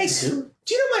like, hey, Sue,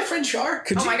 do you know my friend Char?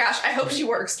 Oh my gosh, I hope she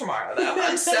works tomorrow, though.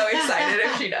 I'm so excited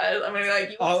if she does. I'm going to be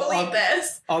like, you won't believe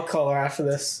this. I'll call her after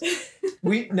this.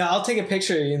 I'll take a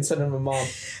picture of you and send it to my mom.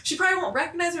 She probably won't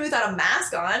recognize me without a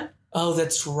mask on. Oh,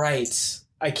 that's right.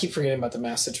 I keep forgetting about the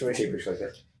mask situation. Papers like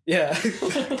that. Yeah.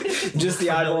 Just the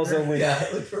eyeballs only. Yeah,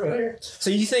 look familiar. So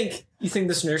you think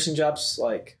this nursing job's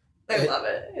like, I love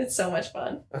it. It's so much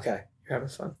fun. okay, you're having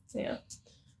fun. Yeah.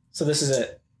 So this is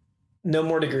it. No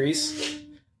more degrees.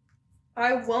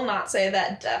 I will not say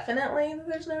that definitely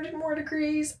there's no more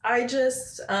degrees. I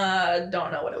just don't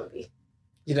know what it would be.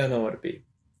 You don't know what it'd be.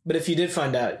 But if you did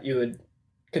find out, you would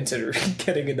consider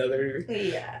getting another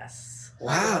degree. Yes.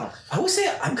 Wow. I would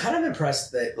say I'm kind of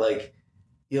impressed that, like,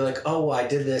 you're like, oh, well, I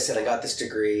did this and I got this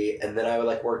degree, and then I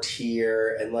like worked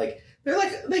here, and like they're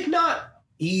like not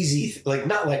easy, like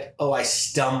not like, oh, I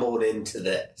stumbled into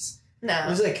this. No. It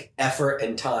was like effort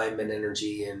and time and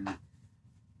energy and.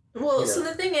 Well, you know. so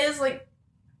the thing is, like,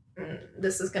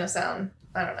 this is going to sound,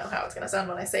 I don't know how it's going to sound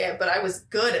when I say it, but I was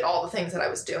good at all the things that I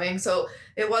was doing. So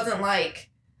it wasn't like,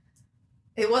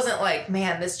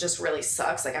 man, this just really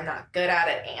sucks. Like, I'm not good at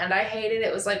it and I hate it.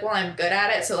 It was like, well, I'm good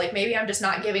at it. So, like, maybe I'm just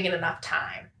not giving it enough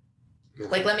time.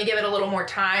 Like, let me give it a little more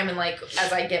time. And, like,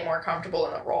 as I get more comfortable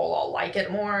in the role, I'll like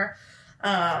it more.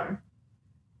 That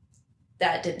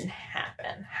didn't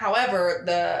happen. However,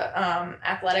 the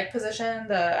athletic position,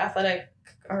 the athletic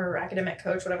or academic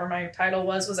coach, whatever my title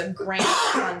was a grant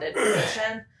funded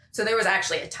position. So there was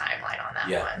actually a timeline on that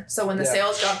one. So when the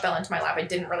sales job fell into my lap, I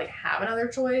didn't really have another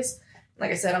choice.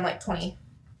 Like I said, I'm like 20.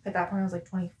 At that point, I was like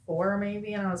 24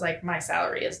 maybe. And I was like, my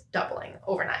salary is doubling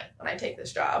overnight when I take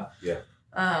this job. Yeah.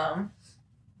 I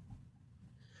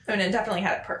mean, it definitely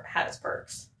had its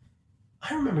perks.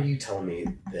 I remember you telling me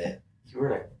that you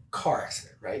were in a car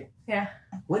accident, right? Yeah.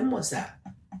 When was that?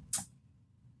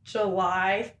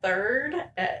 July 3rd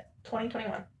at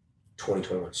 2021.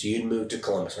 2021. So you'd moved to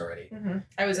Columbus already. Mm-hmm.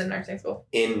 I was in nursing school.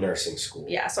 In nursing school.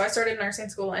 Yeah, so I started nursing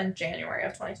school in January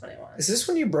of 2021. Is this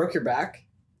when you broke your back?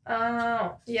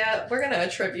 Oh, yeah, we're going to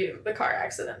attribute the car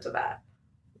accident to that.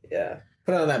 Yeah.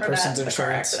 Put it on that person's The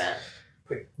car insurance. accident.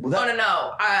 Wait, well,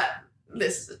 No.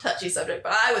 This is a touchy subject,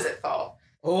 but I was at fault.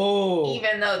 Oh.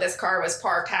 Even though this car was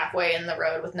parked halfway in the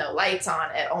road with no lights on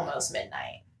at almost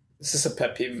midnight. Is this a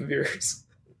pet peeve of yours?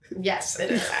 Yes,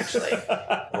 it is actually.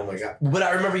 Oh my God. But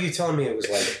I remember you telling me it was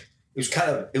like,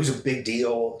 it was a big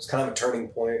deal. It was kind of a turning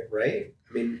point, right?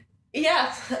 I mean.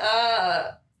 Yeah.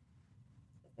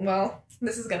 Well,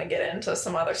 this is going to get into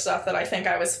some other stuff that I think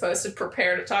I was supposed to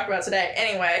prepare to talk about today.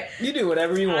 Anyway. You do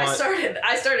whatever you want. I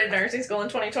started nursing school in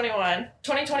 2021.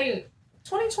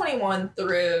 2021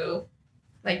 through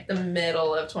like the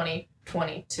middle of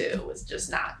 2022 was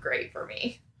just not great for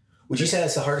me. Would you say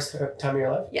that's the hardest time of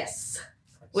your life? Yes.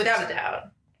 Without a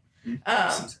doubt.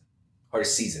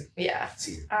 Hardest season. Yeah.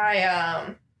 Season.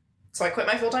 So I quit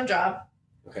my full-time job.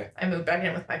 Okay. I moved back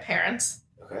in with my parents.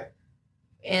 Okay.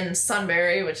 In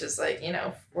Sunbury, which is like,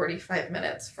 45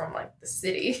 minutes from like the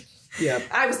city. Yeah.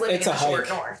 I was living It's in the a hike. short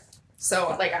north.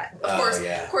 So like,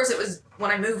 of course it was,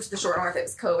 when I moved to the short north, it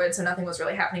was COVID. So nothing was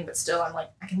really happening, but still I'm like,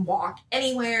 I can walk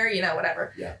anywhere,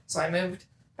 whatever. Yeah. So I moved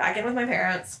back in with my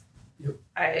parents. Yep.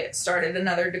 I started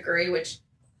another degree, which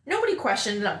nobody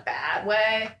questioned in a bad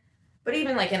way, but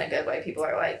even like in a good way, people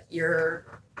are like,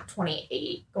 you're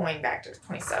 28 going back to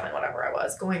 27, whatever I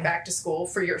was, going back to school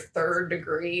for your third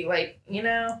degree. Like,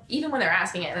 even when they're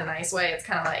asking it in a nice way, it's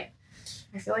kind of like,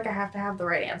 I feel like I have to have the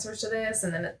right answers to this.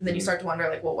 And then you start to wonder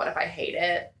like, well, what if I hate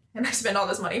it? And I spend all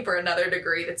this money for another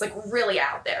degree that's like really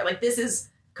out there. Like this is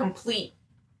complete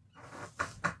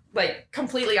like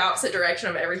completely opposite direction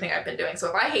of everything I've been doing. So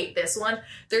if I hate this one,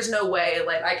 there's no way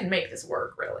like I can make this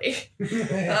work really.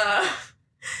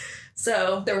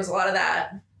 So there was a lot of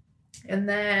that. And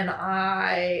then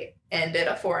I ended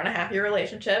a 4.5-year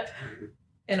relationship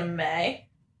in May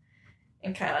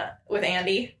and kind of with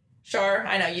Andy. Sure,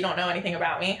 I know you don't know anything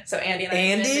about me. So Andy and I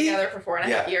have been together for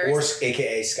 4.5 years. Or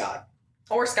AKA Scott.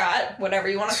 Or Scott, whatever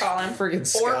you want to call him. Friggin'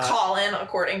 Scott. Or Colin,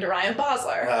 according to Ryan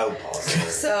Bosler. Oh, Bosler.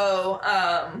 So,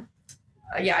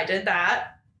 yeah, I did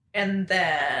that. And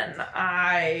then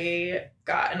I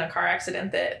got in a car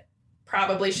accident that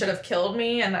probably should have killed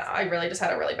me. And I really just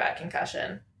had a really bad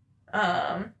concussion.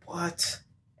 What?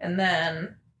 And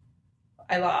then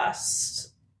I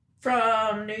lost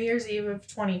from New Year's Eve of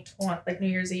 2020, like New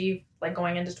Year's Eve, like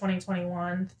going into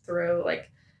 2021 through like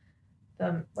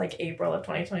April of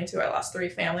 2022, I lost 3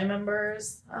 family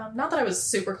members. Not that I was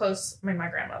super close. I mean, my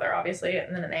grandmother, obviously,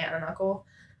 and then an aunt and uncle,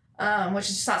 which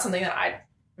is just not something that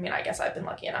I guess I've been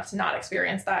lucky enough to not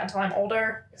experience that until I'm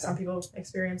older. Yeah. Some people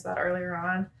experience that earlier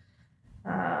on.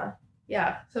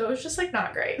 Yeah, so it was just like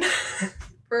not great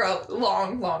for a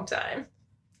long, long time.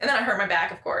 And then I hurt my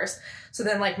back, of course. So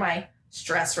then like my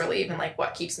stress relief and like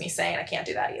what keeps me sane, I can't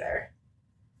do that either.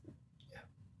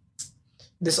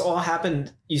 This all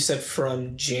happened, you said,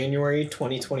 from January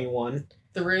 2021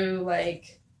 through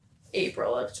like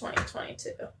April of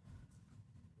 2022.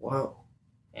 Whoa.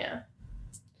 Yeah.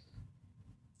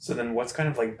 So then what's kind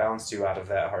of like bounced you out of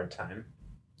that hard time?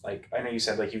 Like, I know you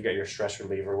said like you get your stress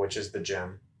reliever, which is the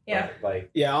gym. Yeah. But, like,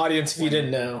 Yeah, audience, if you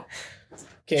didn't know,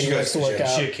 Katie likes to work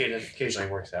out. She occasionally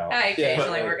works out. I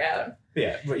occasionally But, work out.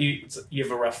 Yeah, but you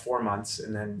have a rough 4 months,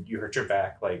 and then you hurt your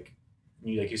back. Like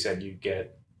you said, you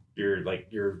get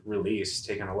your release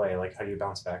taken away. Like, how do you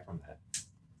bounce back from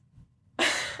that?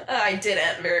 I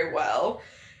didn't very well.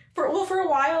 For a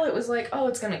while, it was like, oh,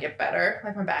 it's gonna get better.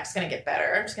 Like my back's gonna get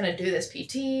better. I'm just gonna do this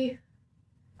PT.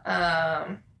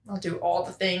 I'll do all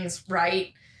the things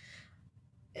right.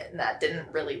 And that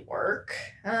didn't really work.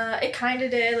 It kind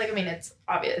of did. Like, I mean, it's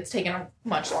obvious. It's taken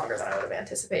much longer than I would have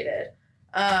anticipated.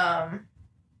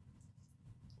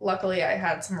 Luckily, I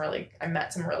met some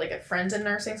really good friends in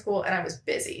nursing school, and I was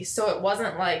busy. So it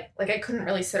wasn't like I couldn't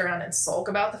really sit around and sulk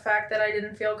about the fact that I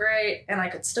didn't feel great, and I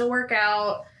could still work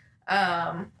out.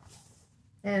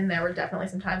 And there were definitely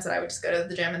some times that I would just go to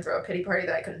the gym and throw a pity party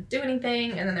that I couldn't do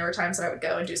anything. And then there were times that I would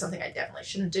go and do something I definitely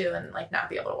shouldn't do and like not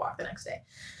be able to walk the next day.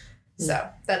 So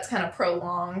that's kind of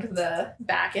prolonged the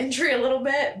back injury a little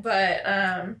bit, but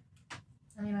I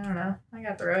mean, I don't know. I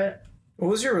got through it. What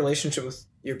was your relationship with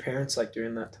your parents like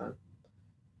during that time?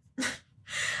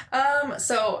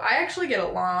 So I actually get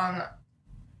along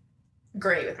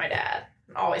great with my dad.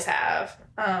 Always have.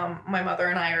 My mother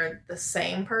and I are the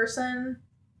same person,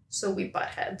 so we butt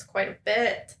heads quite a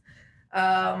bit.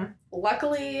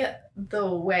 Luckily,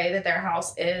 the way that their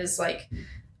house is, like,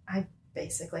 I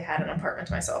basically had an apartment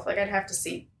to myself. Like, I'd have to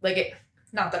see, like, it,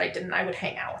 not that I didn't, I would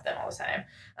hang out with them all the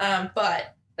time.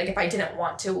 But, like, if I didn't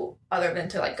want to, other than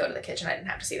to, like, go to the kitchen, I didn't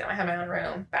have to see them. I had my own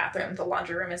room, bathroom, the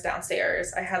laundry room is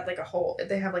downstairs. I had, like,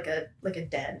 they have, like a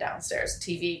den downstairs,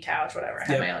 TV, couch, whatever. I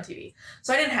had my own TV.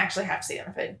 So I didn't actually have to see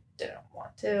them if I didn't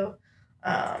want to.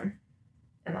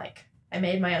 And, like, I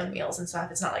made my own meals and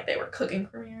stuff. It's not like they were cooking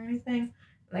for me or anything.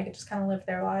 And I could just kind of live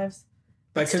their lives.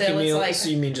 By cooking meals, like, so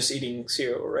you mean just eating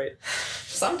cereal, right?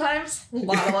 Sometimes. A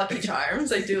lot of Lucky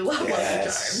Charms. I do love Lucky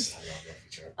Charms.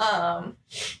 I love Lucky Charms.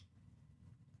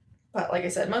 But like I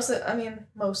said,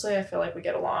 mostly I feel like we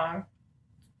get along.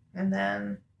 And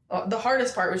then the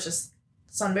hardest part was just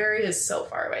Sunbury is so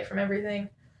far away from everything.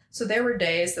 So there were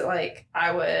days that like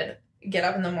I would get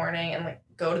up in the morning and like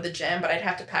go to the gym, but I'd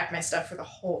have to pack my stuff for the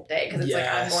whole day because it's like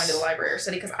I'm going to the library or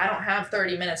city because I don't have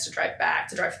 30 minutes to drive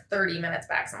 30 minutes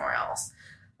back somewhere else.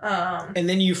 And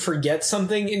then you forget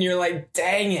something and you're like,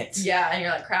 dang it. Yeah, and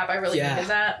you're like, crap, I really needed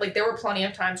that. Like, there were plenty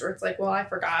of times where it's like, well, I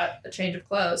forgot a change of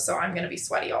clothes, so I'm going to be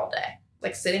sweaty all day.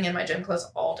 Like, sitting in my gym clothes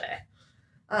all day.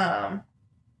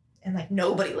 And, like,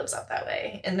 nobody lives up that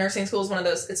way. And nursing school is one of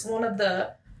those, it's one of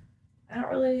the, I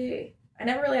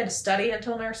never really had to study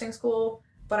until nursing school,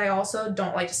 but I also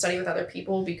don't like to study with other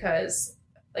people because,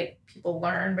 like, people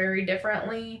learn very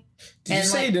differently. Did you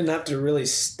say you didn't have to really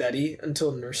study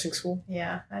until nursing school?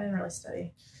 Yeah, I didn't really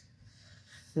study.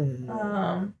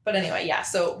 But anyway, yeah,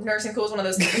 so nursing school is one of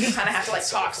those things you kind of have to like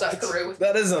talk stuff through with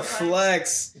that is a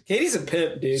flex. Katie's a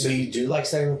pimp, dude. So you do like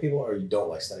studying with people or you don't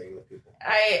like studying with people?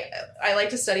 I like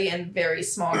to study in very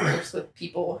small groups with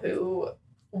people who,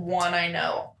 one, I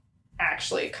know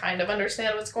actually kind of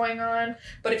understand what's going on.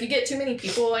 But if you get too many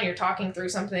people and you're talking through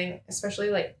something, especially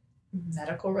like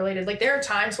medical related. Like, there are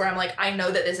times where I'm like, I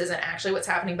know that this isn't actually what's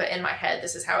happening, but in my head,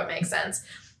 this is how it makes sense.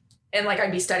 And like,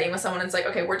 I'd be studying with someone and it's like,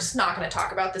 okay, we're just not going to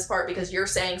talk about this part because you're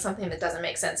saying something that doesn't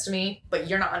make sense to me, but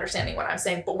you're not understanding what I'm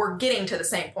saying, but we're getting to the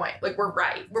same point. Like, we're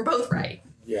right. We're both right.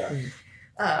 Yeah.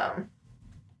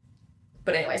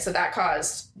 But anyway, so that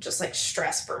caused just like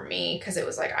stress for me because it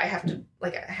was like, I have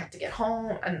to get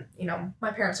home, and you know,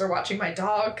 my parents are watching my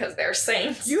dog because they're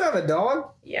saints. You have a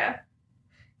dog? Yeah.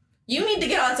 You need to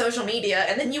get on social media,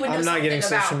 and then you would know I'm not something getting about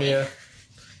social me. media.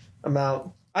 I'm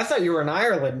out. I thought you were in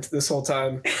Ireland this whole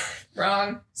time.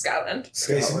 Wrong. Scotland. It's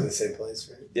basically the same place,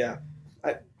 right? Yeah.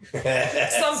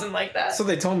 Something like that. So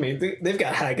they told me. They've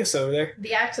got haggis over there.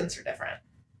 The accents are different.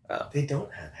 They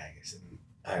don't have haggis in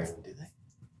Ireland, do they?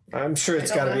 I'm sure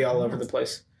it's I don't got to be know. all over the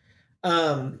place. I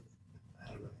don't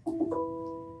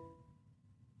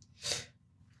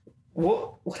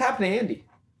know. What happened to Andy?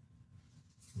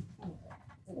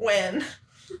 When?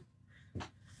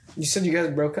 You said you guys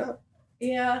broke up.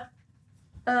 Yeah.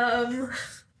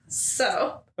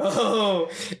 So. Oh,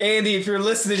 Andy, if you're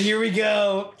listening, here we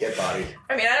go. Get bodied.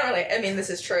 I mean, this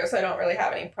is true, so I don't really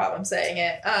have any problem saying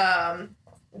it.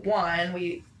 One,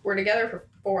 we were together for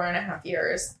 4.5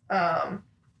 years.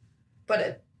 But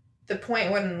at the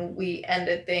point when we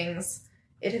ended things,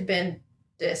 it had been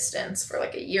distance for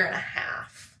like 1.5 years.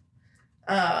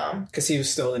 Because he was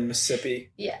still in Mississippi.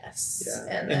 Yes. Yeah.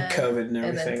 And And COVID and then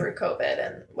everything. through COVID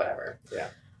and whatever. Yeah.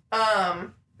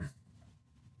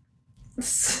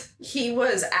 He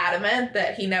was adamant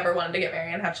that he never wanted to get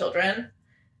married and have children.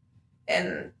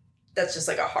 And that's just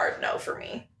like a hard no for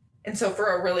me. And so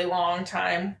for a really long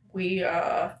time,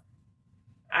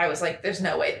 I was like, there's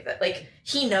no way that, like,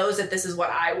 he knows that this is what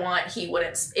I want. He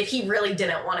wouldn't, if he really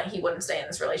didn't want it, he wouldn't stay in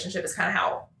this relationship, is kind of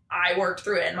how I worked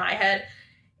through it in my head.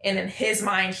 And in his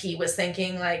mind, he was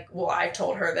thinking like, well, I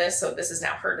told her this, so this is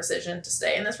now her decision to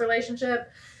stay in this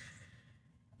relationship.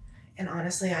 And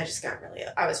honestly, I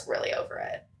was really over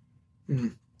it. Mm-hmm.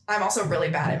 I'm also really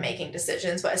bad at making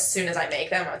decisions, but as soon as I make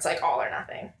them, it's like all or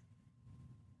nothing.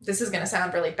 This is going to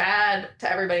sound really bad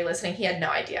to everybody listening. He had no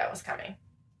idea it was coming.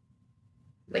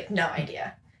 Like, no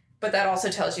idea. But that also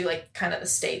tells you, like, kind of the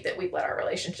state that we've let our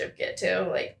relationship get to.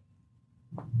 Like,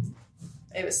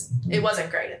 it wasn't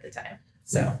great at the time.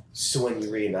 So when you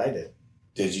reunited,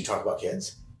 did you talk about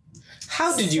kids?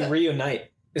 How did you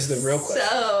reunite is the real question.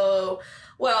 So,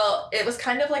 well, it was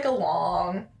kind of like a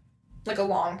long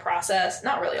process.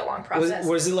 Not really a long process.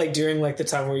 Was it like during like the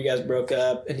time where you guys broke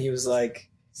up and he was like...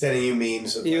 Sending you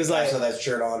memes. With, he was like... I saw that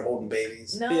shirt on, holding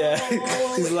babies. No. Yeah.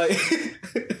 He's like...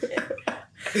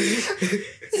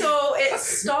 So it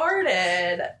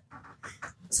started...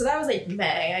 So that was like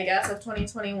May, I guess, of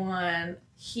 2021.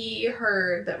 He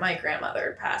heard that my grandmother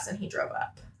had passed and he drove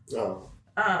up. Oh.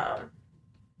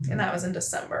 And that was in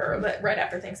December, but right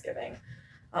after Thanksgiving.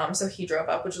 So he drove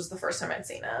up, which was the first time I'd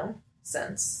seen him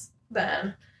since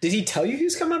then. Did he tell you he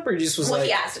was coming up, or he just was Well, like...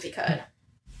 he asked if he could.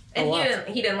 And Oh, wow.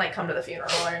 he didn't like come to the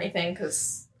funeral or anything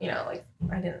because, you know, like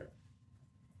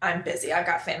I'm busy. I've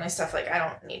got family stuff. Like, I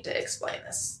don't need to explain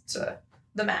this to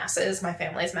the masses. My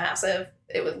family's massive.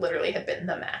 It would literally have been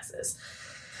the masses.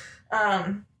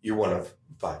 You're one of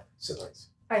 5 siblings.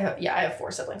 I have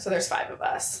 4 siblings, so there's 5 of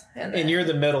us. And you're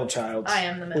the middle child. I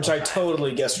am the middle Which I child.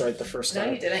 totally guessed right the first No,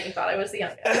 time. you didn't. You thought I was the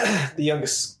youngest. The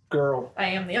youngest girl. I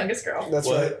am the youngest girl. That's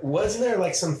right. Wasn't there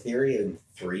like some theory in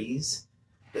 3s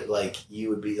that like you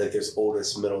would be like there's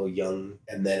oldest, middle, young,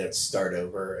 and then it'd start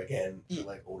over again for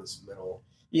like oldest, middle?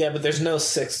 Yeah, but there's no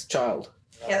 6th child.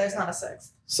 Yeah, there's not a 6th.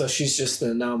 So she's just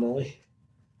the anomaly.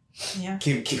 Yeah.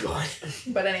 Keep going.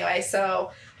 But anyway,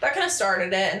 so that kind of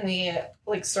started it, and we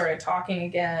like started talking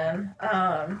again.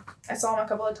 I saw him a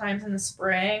couple of times in the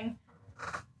spring.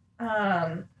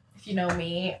 If you know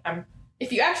me,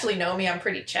 if you actually know me, I'm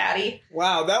pretty chatty.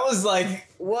 Wow, that was like,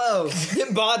 whoa,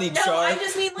 embodied, No, Sharp. I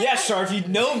just mean like, Yeah, Sharp, you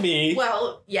know me.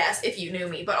 well, yes, if you knew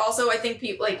me, but also I think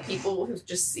people who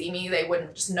just see me, they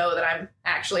wouldn't just know that I'm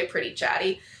actually pretty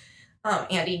chatty.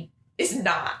 Andy is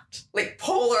not, like,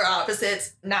 polar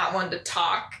opposites, not one to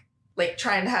talk, like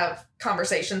trying to have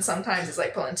conversations sometimes is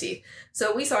like pulling teeth.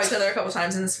 So we saw each other a couple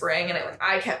times in the spring, and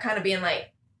I kept kind of being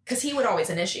like, because he would always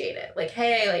initiate it, like,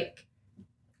 hey, like,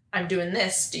 I'm doing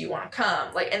this, do you want to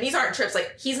come? Like, and these aren't trips,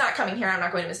 like, he's not coming here, I'm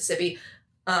not going to Mississippi.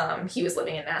 He was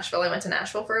living in Nashville. I went to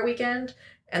Nashville for a weekend,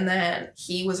 and then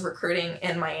he was recruiting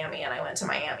in Miami, and I went to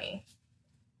Miami.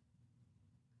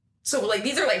 So, like,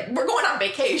 these are like, we're going on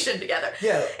vacation together.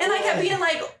 Yeah. And I kept being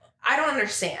like, I don't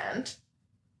understand.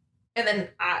 And then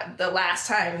the last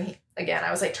time, again, I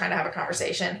was like trying to have a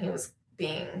conversation. He was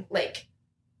being like,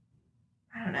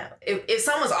 I don't know. If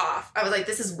something was off, I was like,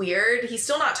 this is weird. He's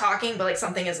still not talking, but like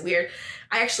something is weird.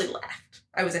 I actually left.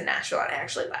 I was in Nashville and I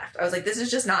actually left. I was like, this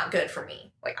is just not good for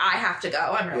me. Like, I have to go.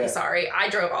 I'm really sorry. I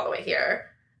drove all the way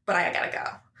here, but I gotta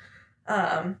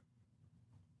go.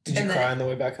 Did you cry on the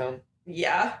way back home?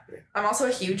 Yeah. I'm also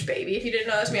a huge baby. If you didn't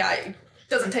notice me, it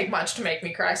doesn't take much to make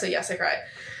me cry. So yes, I cried.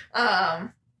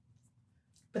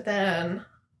 But then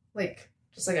like,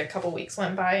 just like a couple weeks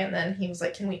went by and then he was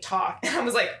like, can we talk? And I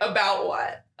was like, about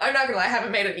what? I'm not gonna lie, I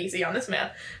haven't made it easy on this man.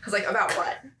 I was like, about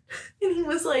what? And he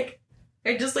was like,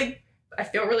 I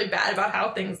feel really bad about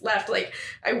how things left. Like,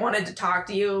 I wanted to talk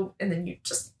to you and then you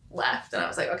just left. And I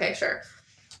was like, okay, sure.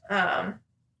 And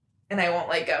I won't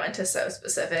like go into so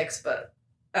specifics, but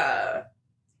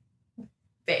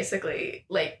basically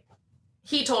like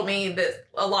he told me that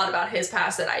a lot about his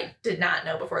past that I did not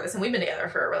know before this. And we've been together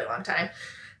for a really long time.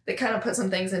 That kind of put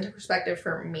some things into perspective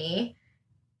for me.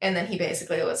 And then he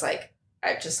basically was like,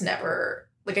 I never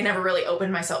really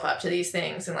opened myself up to these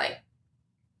things. And like,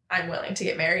 I'm willing to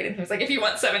get married. And he was like, if you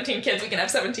want 17 kids, we can have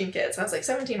 17 kids. And I was like,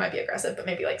 17 might be aggressive, but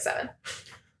maybe like 7.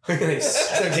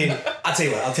 17. I'll tell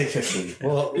you what, I'll take 15.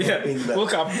 We'll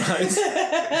compromise.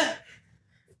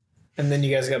 And then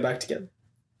you guys got back together?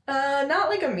 Not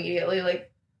like immediately. Like,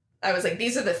 I was like,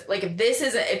 these are the, like, if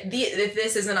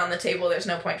this isn't on the table, there's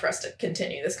no point for us to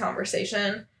continue this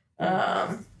conversation.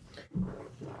 And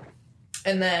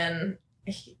then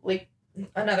like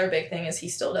another big thing is he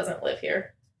still doesn't live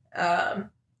here.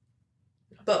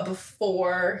 But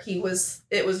before it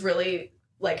was really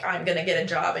like, I'm going to get a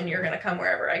job and you're going to come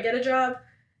wherever I get a job.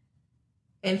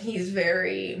 And he's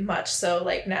very much so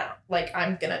like, now, like,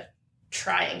 I'm going to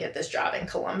try and get this job in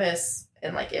Columbus.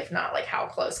 And like, if not, like, how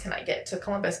close can I get to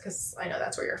Columbus? Because I know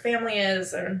that's where your family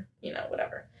is, and, you know,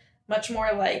 whatever. Much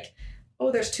more like,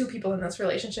 oh, there's 2 people in this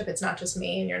relationship. It's not just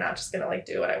me, and you're not just going to like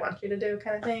do what I want you to do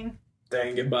kind of thing.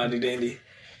 Dang it, Bodied Andy.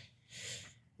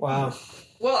 Wow.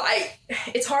 Well,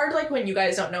 it's hard, like, when you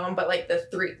guys don't know him, but, like,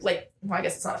 I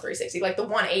guess it's not a 360, like, the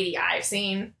 180 I've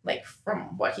seen, like,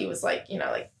 from what he was, like, you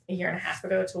know, like, a year and a half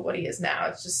ago to what he is now,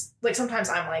 it's just, like, sometimes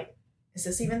I'm like, is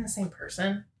this even the same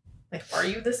person? Like, are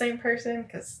you the same person?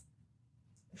 Because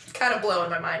it's kind of blowing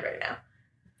my mind right now.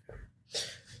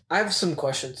 I have some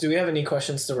questions. Do we have any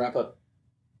questions to wrap up,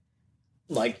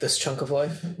 like, this chunk of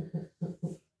life?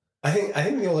 I think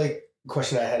the only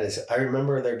question I had is, I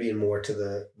remember there being more to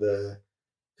the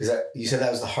because you said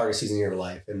that was the hardest season of your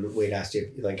life, and Wade asked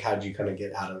you, like, how did you kind of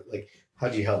get out of, like, how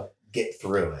did you help get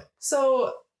through it?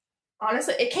 So,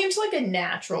 honestly, it came to, like, a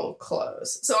natural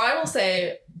close. So I will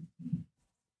say,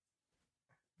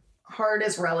 hard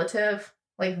is relative.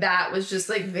 Like, that was just,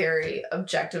 like, very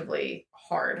objectively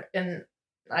hard, and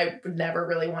I would never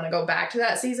really want to go back to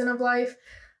that season of life.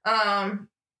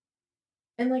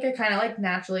 And like, I kind of like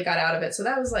naturally got out of it. So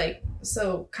that was like,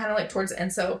 so kind of like towards the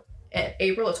end. So in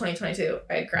April of 2022,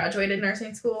 I graduated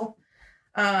nursing school.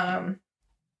 I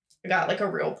got like a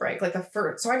real break, like the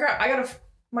first, so I got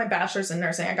my bachelor's in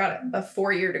nursing. I got a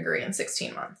 4-year degree in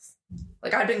 16 months.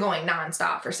 Like, I'd been going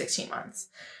nonstop for 16 months.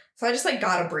 So I just like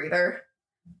got a breather.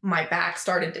 My back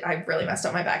I really messed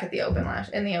up my back in the open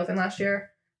last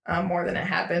year, more than it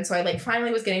had been. So I like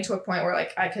finally was getting to a point where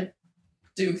like I could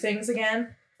do things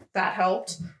again. That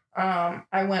helped.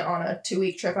 I went on a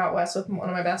 2-week trip out west with one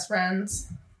of my best friends,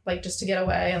 like just to get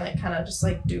away and like kind of just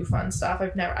like do fun stuff.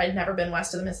 I'd never been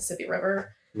west of the Mississippi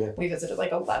River. Yeah. We visited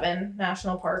like 11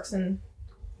 national parks in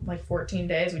like 14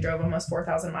 days. We drove almost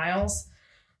 4,000 miles.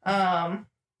 And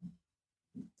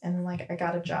then like I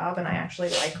got a job, and I actually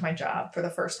like my job for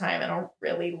the first time in a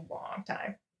really long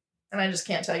time. And I just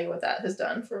can't tell you what that has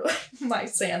done for like my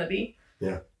sanity.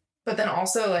 Yeah. But then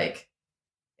also like,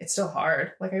 it's still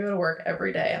hard. Like, I go to work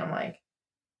every day and I'm like,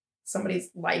 somebody's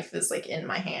life is like in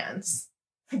my hands.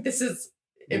 Like, this is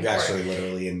important. You're actually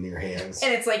literally in your hands.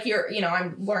 And it's like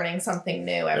I'm learning something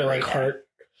new every like day. Heart.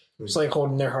 It's like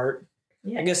holding their heart.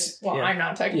 Yeah. I guess. Well, yeah. I'm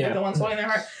not technically the one holding their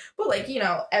heart. But like,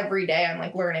 every day I'm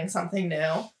like learning something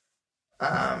new.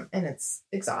 And it's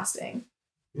exhausting.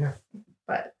 Yeah.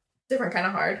 But different kind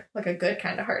of hard. Like a good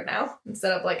kind of hard now,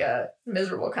 instead of like a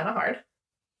miserable kind of hard.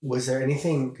 Was there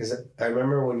anything, because I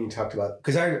remember when you talked about,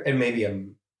 and maybe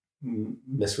I'm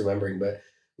misremembering, but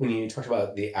when you talked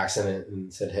about the accident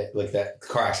and said, hey, like that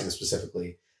car accident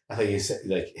specifically, I thought you said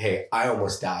like, hey, I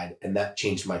almost died and that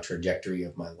changed my trajectory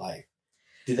of my life.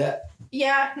 Did that?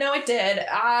 Yeah, no, it did.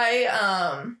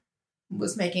 I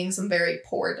was making some very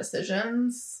poor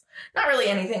decisions. Not really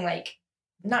anything like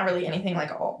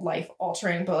life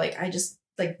altering, but like, I just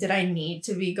like, did I need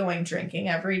to be going drinking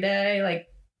every day? Like,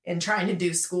 and trying to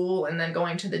do school and then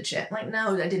going to the gym. Like,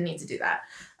 no, I didn't need to do that.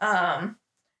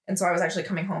 And And so I was actually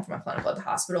coming home from a clinical at the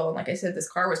hospital. And like I said, this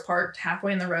car was parked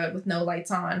halfway in the road with no lights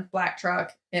on, black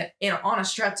truck, on a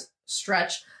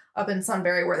stretch up in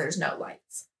Sunbury where there's no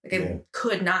lights. Like I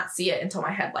could not see it until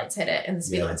my headlights hit it and the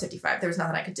speed limit's 55. There was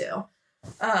nothing I could do.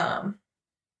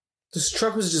 This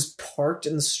truck was just parked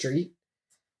in the street?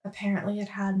 Apparently it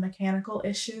had mechanical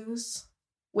issues,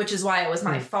 which is why it was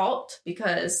my fault,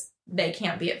 because they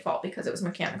can't be at fault because it was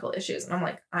mechanical issues. And I'm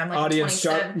like audience,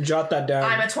 jot that down.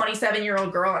 I'm a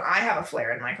 27-year-old girl and I have a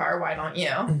flare in my car. Why don't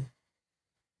you?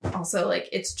 Also, like,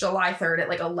 it's July 3rd at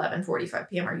like 11:45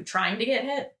 p.m. Are you trying to get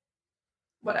hit?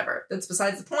 Whatever. That's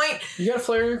besides the point. You got a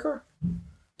flare in your car,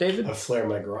 David? A flare in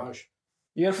my garage.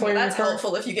 You got a flare in your car? That's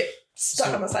helpful if you get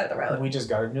stuck on the side of the road. We just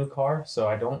got a new car, so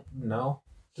I don't know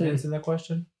to answer that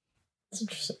question. That's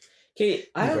interesting. Okay,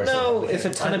 I don't know if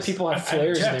a ton of people have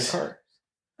flares in their car.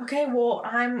 Okay, well,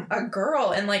 I'm a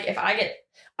girl, and like if I get,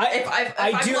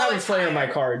 I do have a flare in my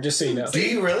car, just so you know. Do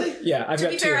you really? Yeah, I've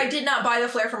got two. To be fair, I did not buy the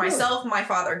flare for myself. My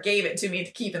father gave it to me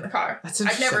to keep in the car. That's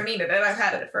I've never needed it. I've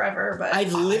had it forever, but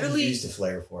I've literally used a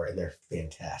flare before, and they're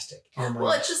fantastic.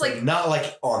 well, it's just like Not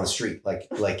like on the street, like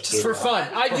just for fun.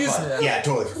 Yeah,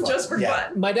 totally for fun. just for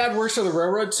fun. My dad works for the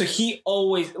railroad, so he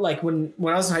always, like, when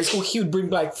I was in high school, he would bring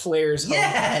back flares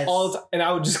home all the time, and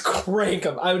I would just crank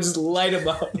them. I would just light them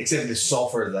up. Except the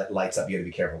sulfur that lights up, you got to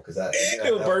be careful because that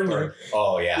It'll burn you.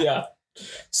 Oh yeah. Yeah.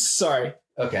 Sorry.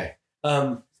 Okay.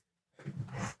 No,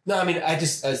 I mean, I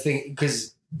was thinking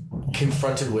because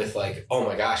confronted with like, oh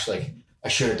my gosh, like I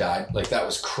should have died. Like that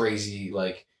was crazy.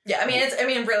 Like Yeah,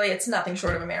 really, it's nothing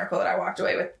short of a miracle that I walked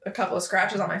away with a couple of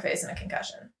scratches on my face and a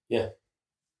concussion. Yeah.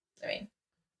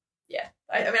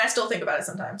 I still think about it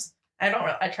sometimes.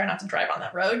 I try not to drive on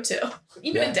that road too,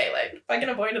 even in daylight. If I can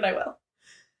avoid it, I will.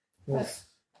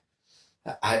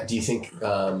 Do you think?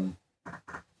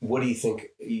 What do you think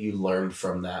you learned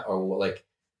from that, or what, like,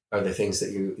 are there things that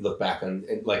you look back on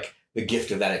and like the gift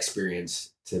of that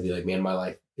experience to be like, man, my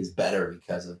life is better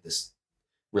because of this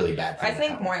really bad thing? I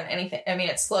think more than anything,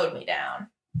 it slowed me down.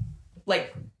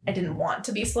 Like, I didn't want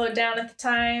to be slowed down at the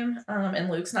time.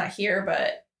 And Luke's not here,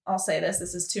 but I'll say this.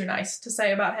 This is too nice to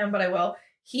say about him, but I will.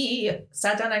 He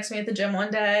sat down next to me at the gym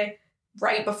one day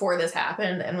right before this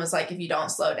happened and was like, if you don't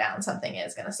slow down, something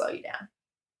is going to slow you down.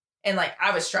 And like,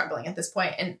 I was struggling at this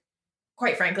point. And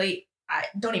quite frankly, I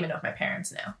don't even know if my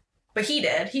parents knew, but he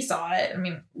did. He saw it. I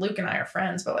mean, Luke and I are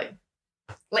friends, but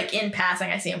like in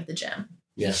passing, I see him at the gym.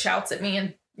 Yeah. He shouts at me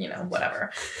and,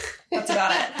 whatever. That's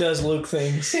about it. Does Luke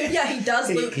things. Yeah, he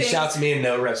does Luke things. He shouts at me and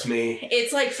no reps me.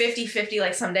 It's like 50-50.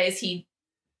 Like some days he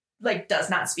like does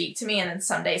not speak to me. And then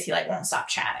some days he like won't stop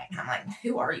chatting. And I'm like,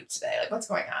 who are you today? Like, what's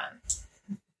going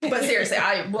on? But seriously,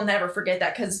 I will never forget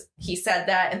that because he said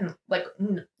that, and like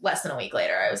less than a week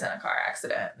later, I was in a car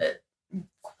accident that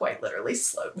quite literally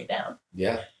slowed me down.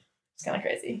 Yeah, it's kind of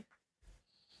crazy.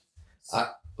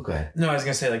 Okay. No, I was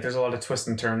gonna say, like, there's a lot of twists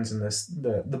and turns in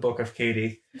the book of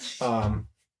Katie, and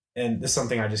this is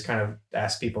something I just kind of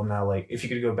ask people now. Like, if you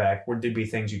could go back, would there be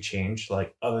things you changed,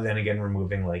 like other than again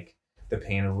removing like the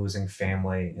pain of losing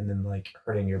family and then like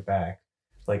hurting your back?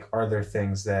 Like, are there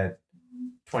things that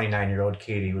 29-year-old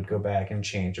Katie would go back and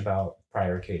change about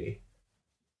prior Katie?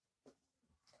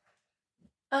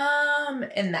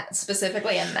 In that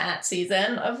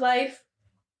season of life?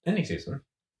 Any season.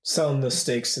 Selling the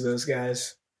steaks to those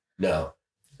guys. No.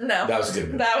 That was a good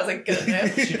move. That was a good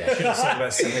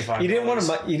move. You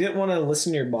didn't want to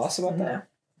listen to your boss about that?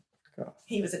 No.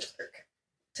 He was a jerk.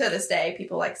 To this day,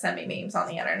 people like send me memes on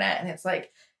the internet and it's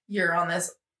like,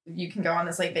 you can go on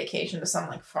this like vacation to some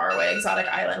like faraway exotic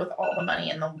island with all the money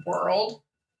in the world,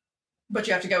 but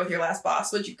you have to go with your last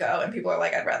boss. Would you go? And people are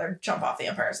like, I'd rather jump off the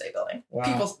Empire State Building.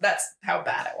 Wow. That's how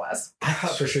bad it was. I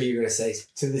thought for sure you were going to say,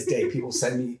 to this day, people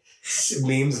send me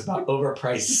memes about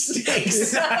overpriced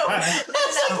steaks.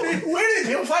 Where did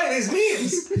people find these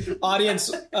memes?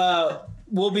 Audience,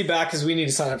 we'll be back because we need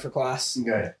to sign up for class.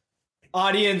 Okay.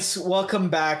 Audience, welcome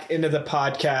back into the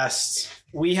podcast.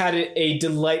 We had a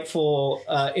delightful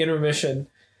intermission.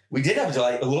 We did have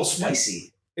a little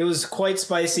spicy. It was quite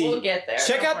spicy. We'll get there.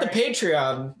 Check out the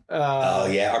Patreon. Oh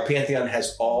yeah, our Pantheon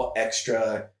has all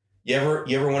extra. You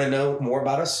ever want to know more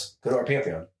about us? Go to our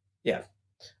Pantheon. Yeah.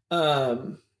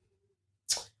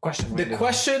 Question. The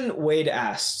question Wade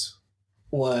asked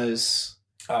was,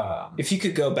 if you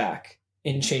could go back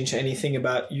and change anything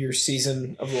about your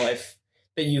season of life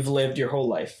that you've lived your whole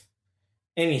life,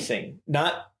 anything,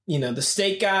 not. The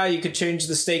steak guy, you could change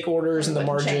the steak orders and the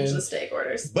margin. Change the steak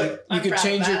orders. But you could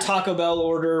change your Taco Bell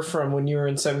order from when you were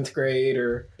in 7th grade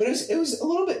But it was a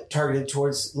little bit targeted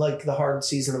towards like the hard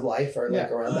season of life or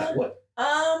like around that. What?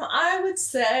 I would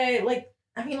say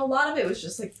a lot of it was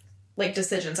just like like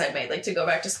decisions I made, like to go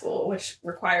back to school, which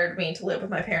required me to live with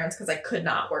my parents because I could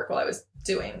not work while I was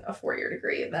doing a 4-year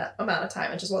degree in that amount of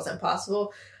time. It just wasn't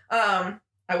possible.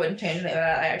 I wouldn't change any of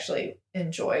that. I actually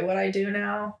enjoy what I do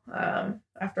now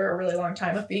after a really long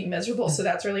time of being miserable. So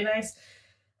that's really nice.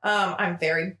 I'm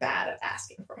very bad at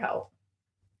asking for help.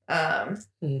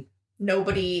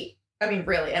 Nobody, I mean,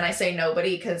 really, and I say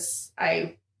nobody because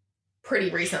I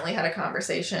pretty recently had a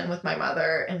conversation with my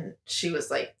mother and she was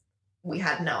like, we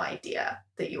had no idea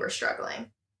that you were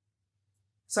struggling.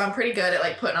 So I'm pretty good at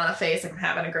like putting on a face like I'm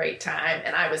having a great time.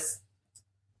 And I was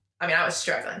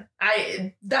struggling.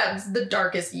 That's the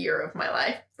darkest year of my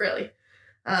life, really.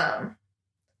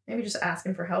 Maybe just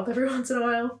asking for help every once in a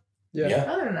while. Yeah.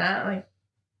 Other than that, like,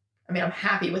 I mean, I'm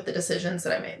happy with the decisions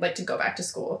that I made, like to go back to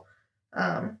school.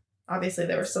 Obviously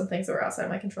there were some things that were outside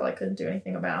my control I couldn't do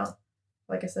anything about.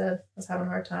 Like I said, I was having a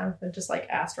hard time and just like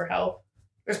asked for help.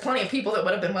 There's plenty of people that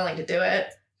would have been willing to do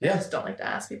it. Yeah. I just don't like to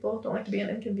ask people. Don't like to be an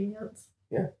inconvenience.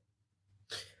 Yeah.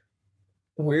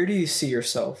 Where do you see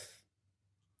yourself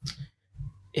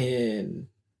in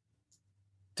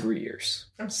 3 years?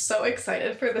 I'm so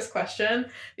excited for this question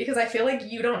because I feel like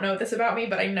you don't know this about me,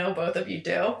 but I know both of you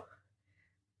do.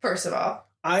 First of all,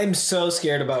 I'm so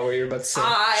scared about what you're about to say.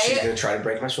 She's going to try to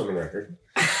break my swimming record.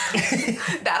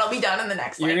 That'll be done in the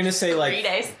next, You're going to say 3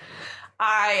 days.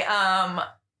 I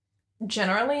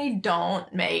generally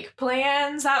don't make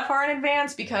plans that far in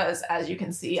advance because, as you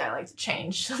can see, I like to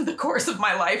change the course of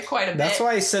my life quite a bit. That's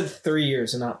why I said 3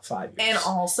 years and not 5 years. And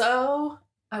also,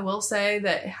 I will say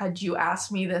that had you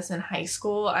asked me this in high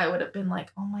school, I would have been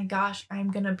like, oh my gosh, I'm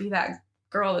going to be that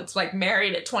girl that's like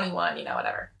married at 21, you know,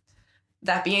 whatever.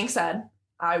 That being said,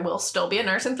 I will still be a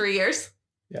nurse in 3 years.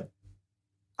 Yep.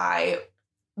 I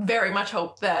very much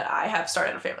hope that I have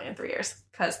started a family in 3 years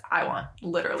because I want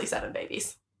literally 7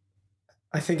 babies.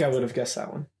 I think I would have guessed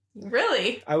that one.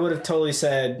 Really? I would have totally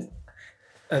said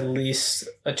at least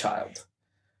a child.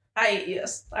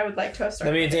 Yes, I would like to have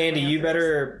started. That means, Andy, you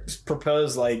better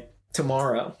propose like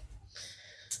tomorrow.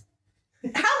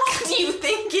 How long do you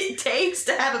think it takes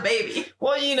to have a baby?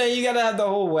 Well, you know, you got to have the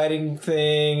whole wedding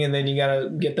thing, and then you got to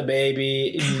get the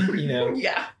baby, and, you know.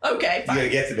 Yeah, okay, You fine. got to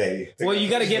get the baby. Well, you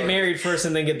got to get married first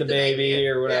and then get the baby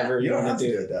or whatever You don't want have to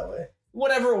do it that way.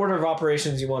 Whatever order of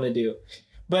operations you want to do.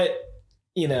 But,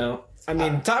 you know, I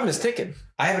mean, time is ticking.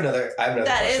 I have another That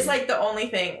question. is like the only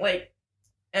thing. Like,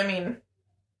 I mean,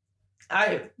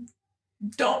 I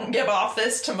don't give off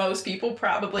this to most people,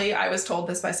 probably. I was told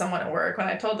this by someone at work when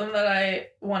I told them that I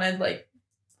wanted like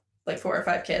 4 or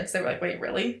 5 kids. They were like, wait,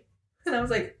 really? And I was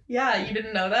like, yeah, you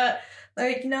didn't know that?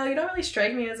 Like, no, you don't really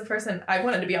strike me as a person. I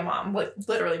wanted to be a mom, like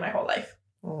literally my whole life.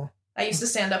 Oh. I used to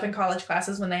stand up in college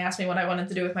classes when they asked me what I wanted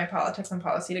to do with my politics and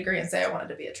policy degree and say I wanted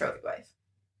to be a trophy wife.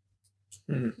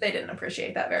 They didn't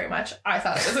appreciate that very much. I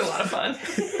thought it was a lot of fun.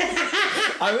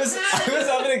 I was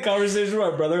having a conversation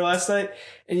with my brother last night,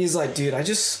 and he's like, dude, I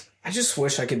just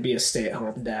wish I could be a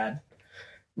stay-at-home dad.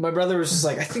 My brother was just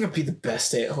like, I think I'd be the best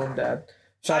stay-at-home dad.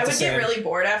 I would get really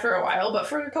bored after a while, but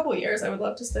for a couple of years, I would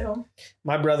love to stay home.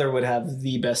 My brother would have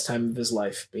the best time of his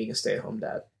life being a stay-at-home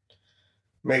dad.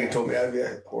 Megan told me I'd be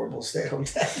a horrible stay-at-home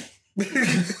dad.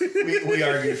 we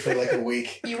argued for like a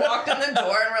week. You walked in the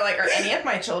door and were like, are any of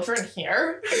my children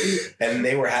here? And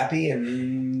they were happy,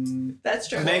 and That's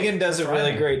true. Megan does a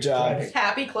really great job.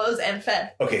 Happy, clothes, and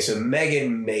fed. okay, so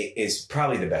Megan is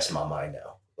probably the best mom I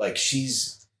know. Like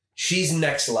she's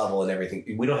next level and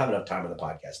everything. We don't have enough time on the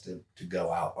podcast to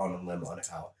go out on a limb on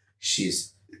how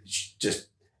she's just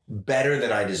better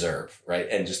than I deserve, right?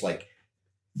 And just like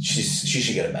she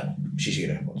should get a medal. She should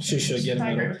get a medal. She should get a I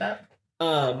agree medal. with that.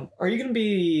 Are you going to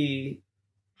be...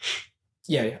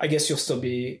 Yeah, I guess you'll still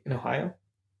be in Ohio.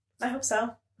 I hope so.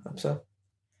 I hope so.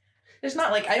 There's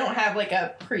not like, I don't have like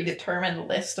a predetermined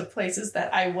list of places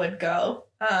that I would go.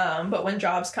 But when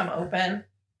jobs come open,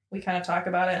 we kind of talk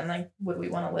about it and like, would we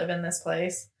want to live in this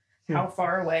place? How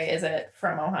far away is it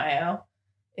from Ohio?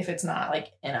 If it's not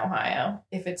like in Ohio,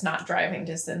 if it's not driving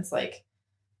distance, like,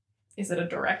 is it a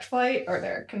direct flight? Are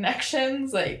there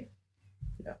connections? Like,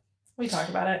 yeah, we talk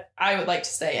about it. I would like to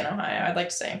stay in Ohio. I'd like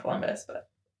to stay in Columbus, but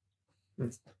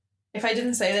if I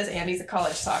didn't say this, Andy's a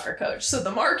college soccer coach. So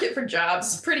the market for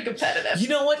jobs is pretty competitive. You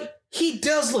know what? He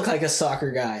does look like a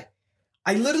soccer guy.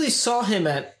 I literally saw him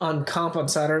on comp on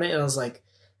Saturday, and I was like,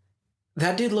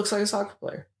 that dude looks like a soccer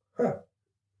player. Huh.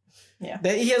 Yeah.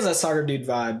 He has that soccer dude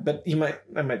vibe, but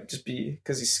I might just be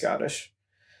because he's Scottish.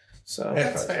 So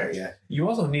That's fair. Yeah. You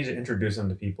also need to introduce him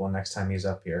to people next time he's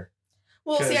up here.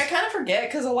 Well, see, I kind of forget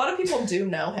because a lot of people do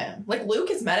know him. Like, Luke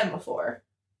has met him before.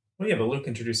 Well, yeah, but Luke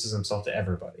introduces himself to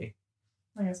everybody.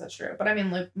 I guess that's true. But I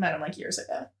mean, Luke met him like years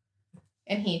ago.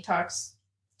 And he talks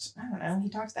I don't know. He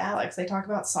talks to Alex. They talk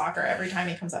about soccer every time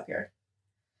he comes up here.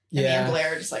 And me Yeah. and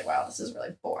Blair are just like, wow, this is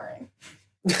really boring.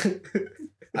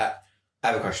 I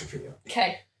have a question for you.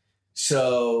 Okay.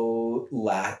 So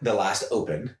the last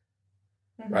open,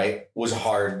 right, was a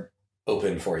hard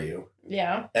open for you.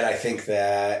 Yeah. And I think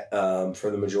that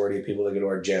for the majority of people that go to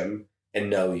our gym and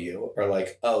know you are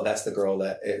like, oh, that's the girl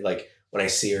that, like, when I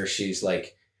see her, she's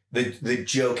like, the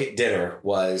joke at dinner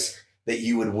was that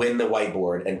you would win the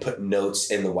whiteboard and put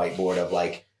notes in the whiteboard of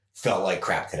like, felt like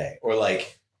crap today, or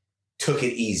like, took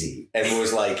it easy, and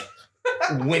was like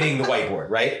winning the whiteboard,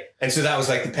 right? And so that was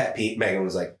like the pet peeve. Megan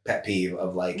was like pet peeve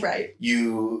of like, right.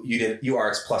 you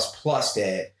RX plus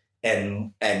it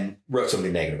and wrote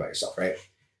something negative about yourself, right?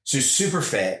 So super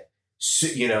fit,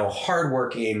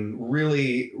 hardworking,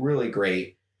 really, really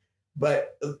great.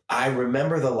 But I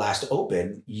remember the last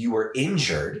open, you were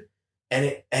injured,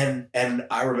 and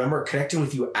I remember connecting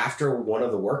with you after one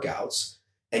of the workouts,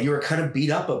 and you were kind of beat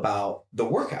up about the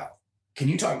workout. Can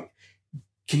you talk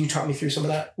me through some of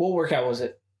that? What workout was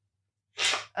it?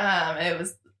 I'm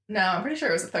pretty sure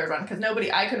it was the third one because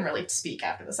I couldn't really speak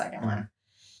after the second one.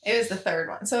 It was the third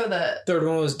one. So the Third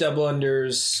one was double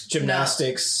unders,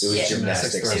 gymnastics. It was Yeah.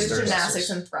 gymnastics. it was Thrusters. gymnastics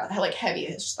and like heavy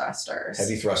thrusters.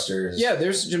 Heavy thrusters. Yeah,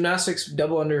 there's gymnastics,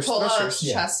 double unders, Pull-ups, thrusters.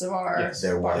 Yeah. chest to bar. Yes,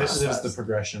 there was. This is the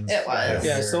progressions. It was.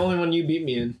 Yeah, it's the only one you beat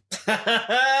me in.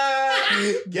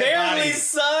 Barely, bodied.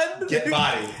 son. Get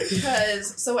body.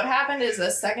 So what happened is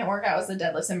the second workout was the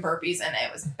deadlifts and burpees, and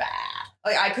it was bad.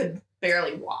 Like I could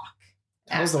barely walk.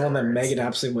 That was the one that afterwards. Megan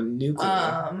absolutely went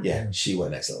nuclear. Yeah, she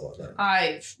went next level. Then.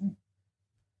 I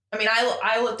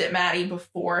looked at Maddie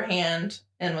beforehand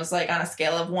and was like, on a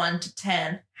scale of 1 to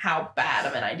 10, how bad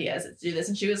of an idea is it to do this?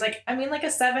 And she was like, like a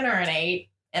 7 or an 8,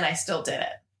 and I still did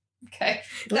it. Okay,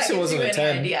 At least it wasn't a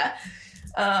 10. idea.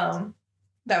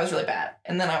 That was really bad.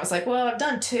 And then I was like, well, I've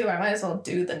done 2. I might as well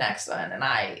do the next one. And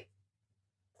I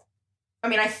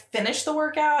finished the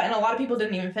workout, and a lot of people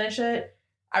didn't even finish it.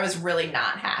 I was really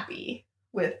not happy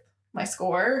with my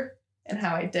score and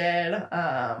how I did.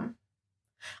 I'm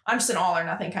just an all or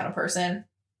nothing kind of person.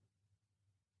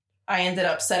 I ended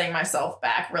up setting myself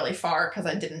back really far because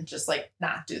I didn't just like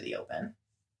not do the open.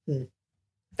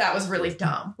 That was really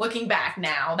dumb. Looking back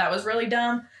now, that was really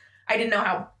dumb. I didn't know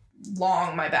how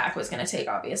long my back was going to take,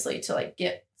 obviously, to like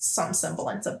get some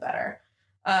semblance of better.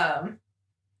 But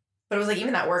it was like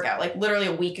even that workout, like literally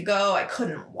a week ago, I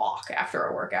couldn't walk after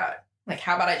a workout. Like,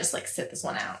 how about I just like sit this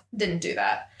one out? Didn't do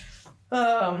that.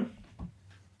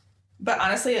 But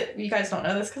honestly, you guys don't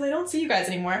know this because I don't see you guys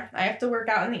anymore. I have to work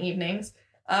out in the evenings.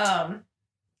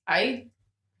 I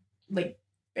like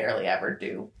barely ever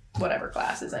do whatever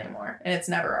classes anymore, and it's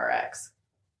never RX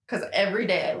because every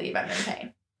day I leave, I'm in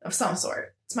pain of some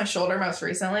sort. It's my shoulder most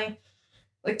recently,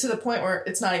 like to the point where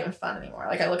it's not even fun anymore.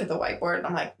 Like I look at the whiteboard and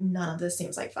I'm like, none of this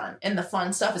seems like fun, and the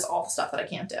fun stuff is all the stuff that I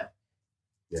can't do.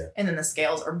 Yeah, and then the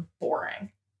scales are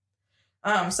boring.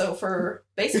 So for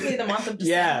basically the month of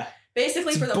December. Yeah.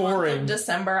 Basically, It's for the boring. month of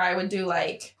December, I would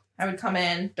come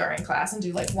in during class and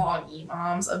do like long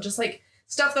EMOMs of just like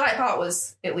stuff that I thought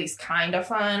was at least kind of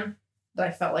fun, that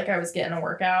I felt like I was getting a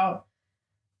workout.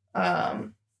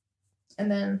 And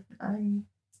then I'm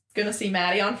going to see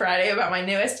Maddie on Friday about my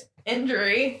newest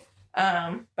injury.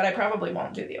 But I probably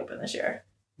won't do the open this year.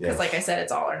 Because like I said,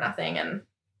 it's all or nothing, and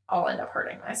I'll end up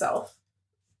hurting myself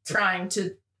trying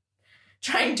to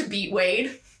beat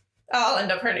Wade. I'll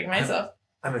end up hurting myself.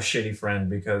 I'm a shitty friend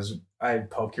because I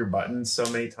poke your buttons so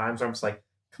many times. I'm just like,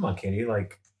 come on, Katie,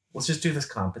 like, let's just do this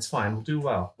comp. It's fine. We'll do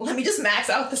well. Let me just max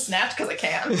out the snatch because I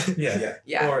can.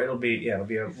 Yeah. Or it'll be a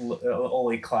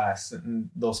only class, and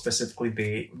they'll specifically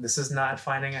be, this is not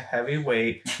finding a heavy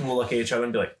weight. And we'll look at each other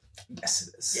and be like, yes,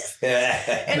 it is.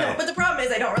 Yeah. But the problem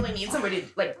is I don't really need somebody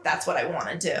like that's what I want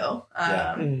to do.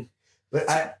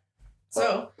 But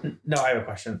No, I have a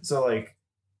question. So like,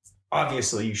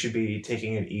 obviously you should be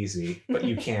taking it easy, but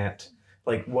you can't.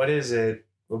 Like, what is it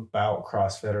about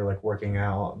CrossFit or like working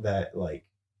out that like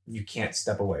you can't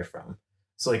step away from?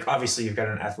 So like, obviously you've got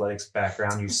an athletics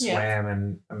background, you swam,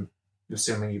 and I'm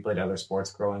assuming you played other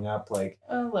sports growing up. Like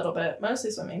A little bit,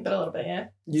 mostly swimming, but a little bit, yeah.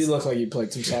 You look like you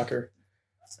played some soccer.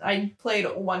 I played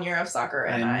 1 year of soccer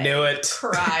and I knew it.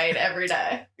 cried every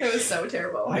day. It was so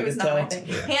terrible. I It was could not my tell. thing.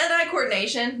 Yeah. Hand-eye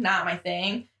coordination, not my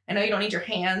thing. I know you don't need your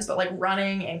hands, but like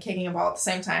running and kicking a ball at the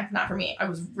same time, not for me. I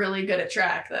was really good at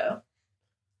track though.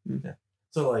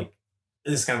 So like,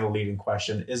 this is kind of a leading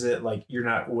question. Is it like you're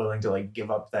not willing to like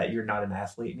give up that you're not an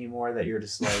athlete anymore, that you're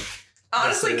just like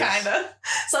Honestly, This is- kind of.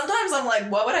 Sometimes I'm like,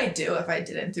 what would I do if I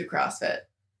didn't do CrossFit?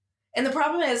 And the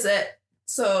problem is that,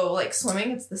 so like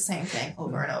swimming, it's the same thing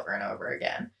over and over and over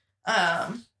again.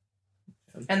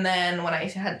 And then when I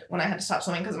had to stop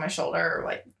swimming because of my shoulder, or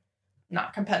like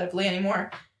not competitively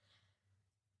anymore,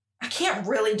 I can't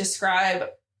really describe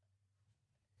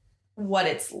what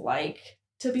it's like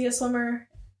to be a swimmer.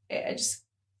 I just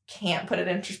can't put it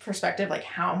into perspective, like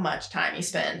how much time you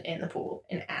spend in the pool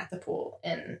and at the pool,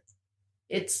 and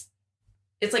it's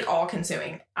like all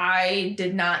consuming. I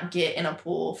did not get in a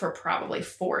pool for probably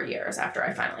 4 years after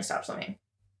I finally stopped swimming,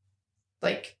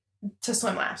 like to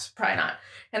swim laps, probably not.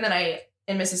 And then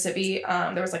in Mississippi,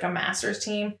 there was like a master's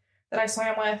team that I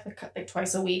swam with like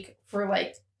twice a week for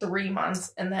like 3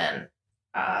 months, and then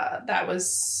that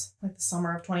was like the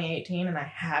summer of 2018, and I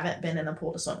haven't been in the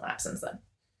pool to swim laps since then.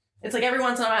 It's like every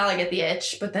once in a while I get the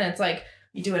itch, but then it's like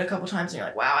you do it a couple times and you're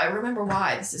like, wow, I remember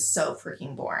why. This is so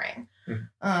freaking boring.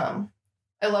 Mm-hmm.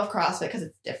 I love CrossFit because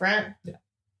it's different. Yeah.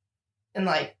 And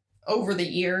like over the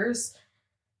years,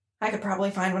 I could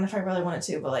probably find one if I really wanted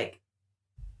to, but like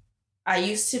I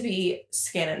used to be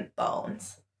skin and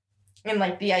bones. And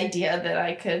like the idea that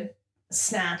I could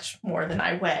snatch more than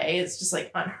I weigh is just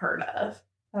like unheard of.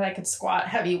 That I could squat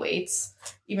heavy weights,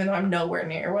 even though I'm nowhere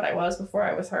near what I was before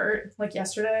I was hurt. Like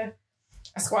yesterday,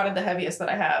 I squatted the heaviest that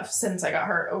I have since I got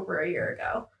hurt over a year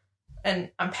ago. And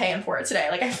I'm paying for it today.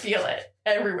 Like I feel it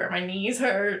everywhere. My knees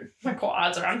hurt. My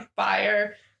quads are on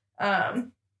fire. I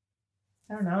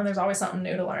don't know. And there's always something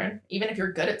new to learn. Even if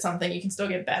you're good at something, you can still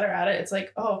get better at it. It's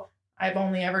like, oh, I've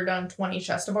only ever done 20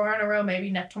 chest to bar in a row.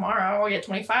 Maybe tomorrow I'll get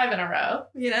 25 in a row.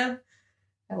 You know?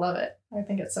 I love it. I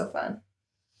think it's so fun.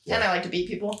 Yeah. And I like to beat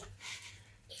people.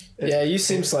 Yeah, you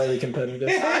seem slightly competitive.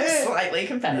 I'm slightly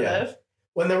competitive. Yeah.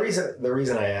 Well, the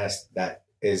reason I asked that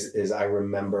is I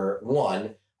remember,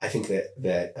 one, I think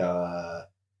that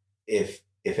if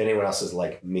anyone else is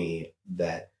like me,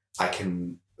 that I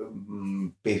can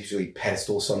basically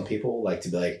pedestal some people, like to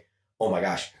be like, oh my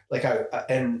gosh, like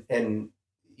and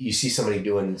you see somebody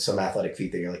doing some athletic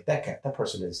feat that you're like, that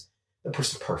person's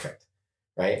perfect.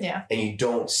 Right. Yeah. And you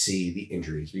don't see the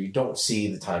injuries, or you don't see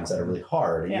the times that are really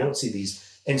hard, and you don't see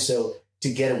these. And so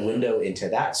to get a window into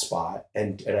that spot,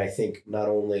 and I think not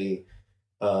only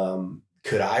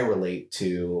could I relate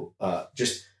to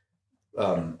just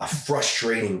a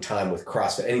frustrating time with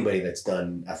CrossFit. Anybody that's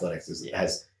done athletics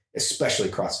has, especially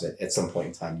CrossFit, at some point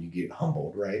in time you get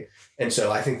humbled, right? And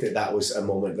so I think that was a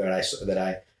moment that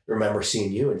I remember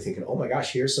seeing you and thinking, oh my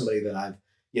gosh, here's somebody that I've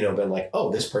been like,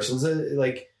 oh, this person's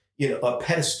a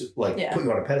pedestal, put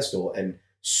you on a pedestal, and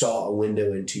saw a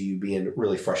window into you being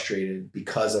really frustrated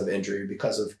because of injury,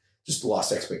 because of just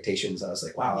lost expectations. I was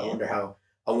like, wow,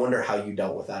 I wonder how you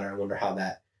dealt with that, or I wonder how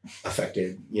that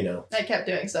affected, I kept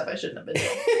doing stuff I shouldn't have been doing.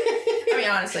 I mean,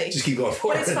 honestly. Just keep going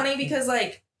forward. But it's funny because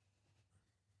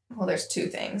there's two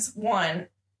things. One,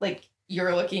 like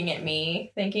you're looking at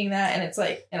me thinking that, and it's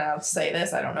like, and I'll say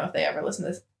this, I don't know if they ever listen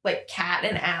to this, like Kat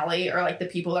and Allie are like the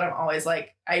people that I'm always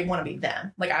like, I want to be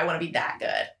them. Like, I want to be that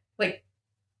good. Like,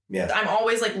 yeah, I'm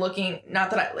always like looking,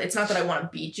 it's not that I want to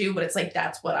beat you, but it's like,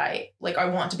 that's what I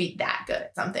want to be that good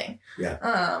at something.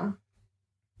 Yeah.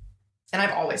 And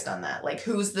I've always done that. Like,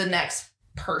 who's the next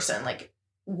person? Like,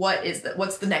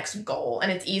 what's the next goal?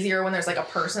 And it's easier when there's like a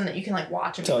person that you can like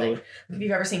watch and be like, if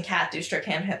you've ever seen Kat do strict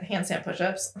handstand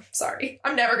push-ups, I'm sorry,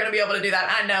 I'm never going to be able to do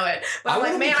that. I know it. But I'm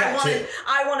like, man,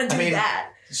 I want to do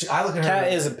that. I look at her.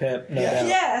 Kat is a pimp. No doubt.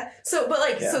 Yeah. So, but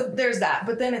like, so there's that.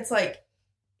 But then it's like,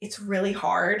 it's really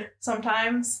hard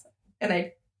sometimes. And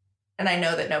I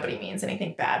know that nobody means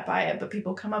anything bad by it, but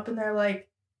people come up and they're like,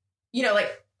 like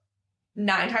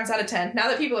 9 times out of 10, now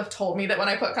that people have told me that when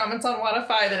I put comments on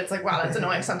Wodify that it's like, wow, that's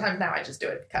annoying. Sometimes now I just do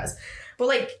it because, but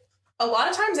like a lot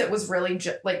of times it was really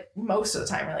like most of the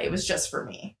time, really, it was just for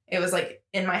me. It was like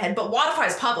in my head, but Wodify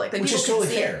is public. Like, which is totally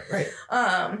fair. Right.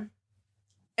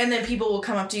 And then people will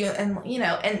come up to you and,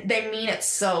 and they mean it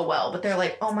so well, but they're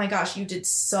like, oh my gosh, you did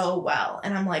so well.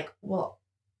 And I'm like, well,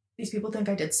 these people think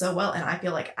I did so well. And I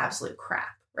feel like absolute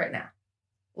crap right now.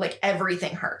 Like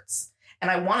everything hurts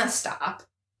and I want to stop.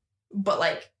 But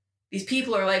like, these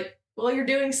people are like, well, you're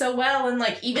doing so well. And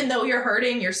like, even though you're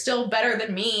hurting, you're still better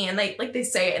than me. And they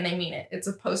say it and they mean it. It's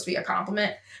supposed to be a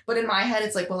compliment. But in my head,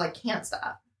 it's like, well, I can't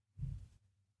stop.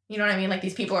 You know what I mean? Like,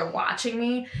 these people are watching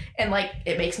me and like,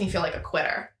 it makes me feel like a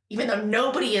quitter, even though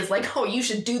nobody is like, oh, you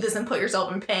should do this and put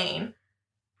yourself in pain.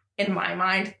 In my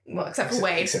mind, well, except for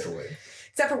Wade. Except for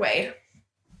Wade.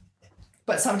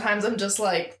 But sometimes I'm just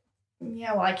like,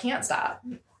 yeah, well, I can't stop.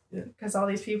 Because all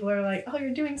these people are like, oh,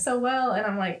 you're doing so well. And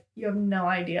I'm like, you have no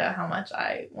idea how much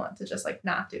I want to just like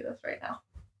not do this right now.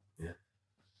 Yeah.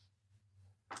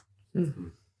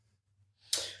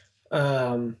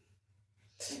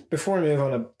 Before we move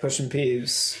on to pushing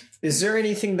peeves, is there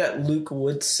anything that Luke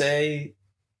would say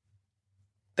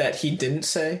that he didn't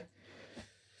say?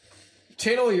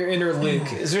 Channel your inner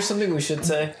Luke. Is there something we should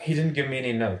say? He didn't give me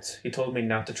any notes. He told me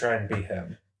not to try and be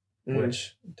him,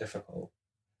 which difficult.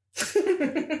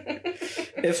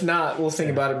 If not, we'll think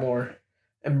about it more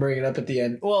and bring it up at the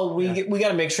end. Well, we got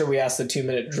to make sure we ask the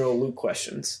 2-minute drill Luke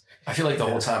questions. I feel like the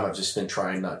whole time I've just been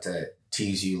trying not to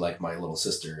tease you like my little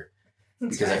sister,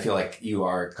 because I feel like you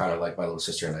are kind of like my little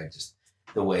sister, and I just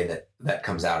the way that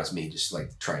comes out is me just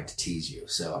like trying to tease you.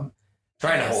 So I'm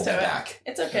trying to hold that back.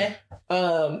 It's okay.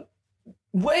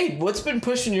 Wade, what's been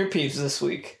pushing your peeves this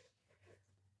week?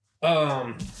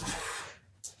 Did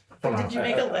you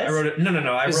make a list? I wrote it. No.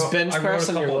 I wrote bench press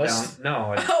a on your couple list?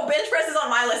 down. No. Oh, bench press is on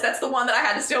my list. That's the one that I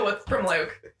had to steal from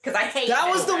Luke because I hate. That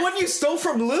was the press. one you stole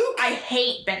from Luke? I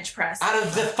hate bench press. Out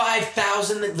of the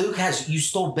 5,000 that Luke has, you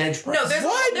stole bench press. No, there's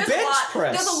bench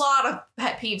press? There's a lot of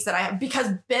pet peeves that I have because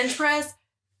bench press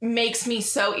makes me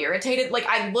so irritated. Like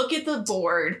I look at the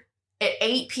board at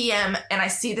 8 p.m. and I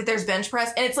see that there's bench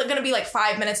press and it's like going to be like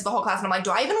 5 minutes of the whole class and I'm like,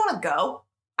 do I even want to go?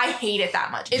 I hate it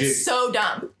that much. It's so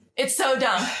dumb. It's so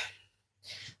dumb.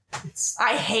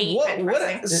 I hate bench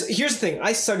pressing. Here's the thing.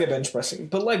 I suck at bench pressing,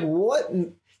 but like what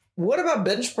about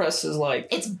bench press is like...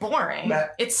 It's boring.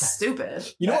 It's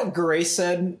stupid. You know what Grace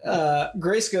said?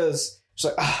 Grace goes, she's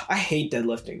like, I hate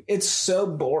deadlifting. It's so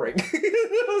boring.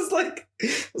 I was like,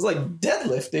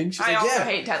 deadlifting? She's I like, also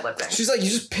hate deadlifting. She's like, you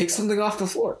just pick something off the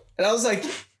floor. And I was like...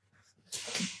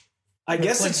 I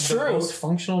guess it's the true. Most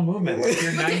functional movement. Like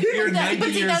you're 90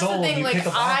 years old. You pick a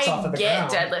box off of the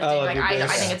ground. I get deadlifting. I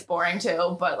think it's boring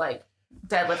too. But like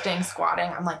deadlifting, squatting,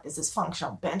 I'm like, this is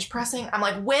functional. Bench pressing, I'm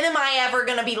like, when am I ever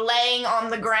going to be laying on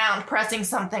the ground pressing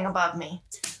something above me?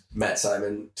 Matt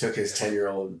Simon took his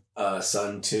 10-year-old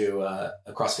son to a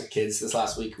CrossFit Kids this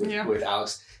last week with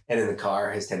Alex, and in the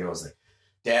car, his 10-year-old was like,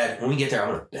 "Dad, when we get there, I'm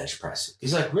going to bench press."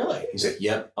 He's like, "Really?" He's like,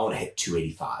 "Yep, I want to hit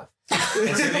 285."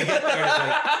 And so they get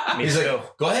there, he's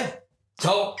like, "Go ahead,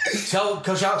 tell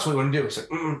Coach Alex what you want to do." He's like,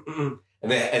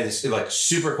 And it's like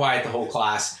super quiet the whole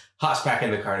class. Hops back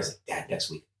in the car and he's like, "Dad,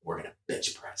 next week we're gonna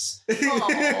bench press."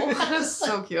 Oh, that's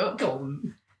so cute.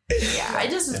 Yeah, I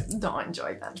just don't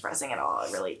enjoy bench pressing at all.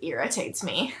 It really irritates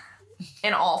me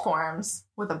in all forms,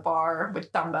 with a bar,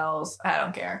 with dumbbells. I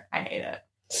don't care. I hate it.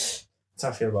 That's how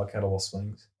I feel about kettlebell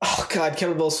swings. Oh God,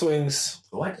 kettlebell swings.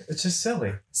 What? It's just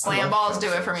silly. Slam balls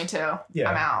do it for me too. Yeah.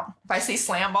 I'm out. If I see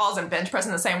slam balls and bench press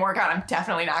in the same workout, I'm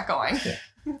definitely not going. Yeah.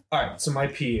 All right, so my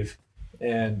peeve,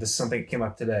 and this is something that came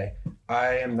up today.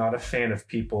 I am not a fan of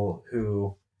people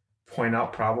who point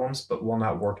out problems but will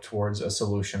not work towards a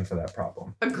solution for that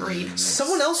problem. Agreed.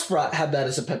 Someone else had that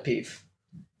as a pet peeve.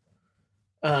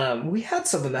 We had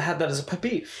someone that had that as a pet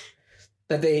peeve.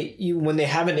 That when they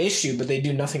have an issue, but they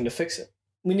do nothing to fix it.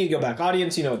 We need to go back.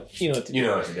 Audience, you know what to do. You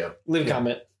know what to do. Leave a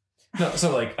comment. No,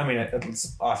 so like, I mean,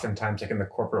 it's oftentimes like in the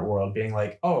corporate world being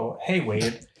like, "Oh, hey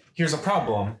Wade, here's a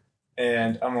problem."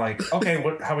 And I'm like, "Okay,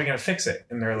 how are we going to fix it?"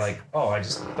 And they're like, "Oh, I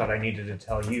just thought I needed to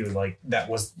tell you, like, that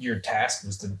was your task,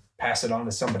 was to pass it on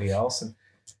to somebody else." And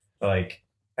like,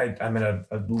 I'm in a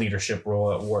leadership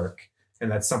role at work. And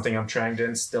that's something I'm trying to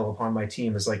instill upon my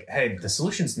team is like, hey, the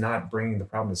solution's not bringing the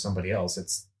problem to somebody else.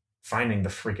 It's finding the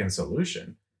freaking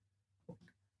solution.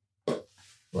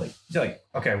 Like,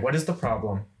 okay, what is the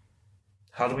problem?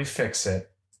 How do we fix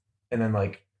it? And then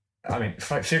like, I mean,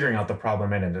 figuring out the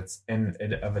problem in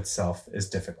and of itself is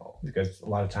difficult because a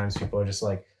lot of times people are just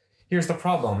like, here's the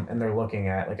problem. And they're looking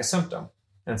at like a symptom.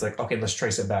 And it's like, okay, let's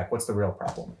trace it back. What's the real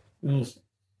problem?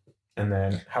 And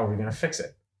then how are we going to fix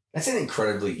it? That's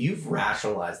you've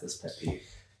rationalized this pet peeve.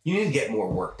 You need to get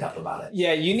more worked up about it.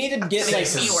 Yeah, you need to get like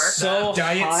so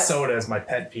Diet hot. soda is my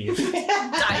pet peeve.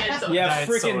 Diet soda. Yeah,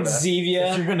 freaking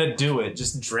Zevia. If you're gonna do it,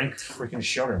 just drink freaking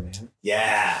sugar, man.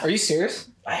 Yeah. Are you serious?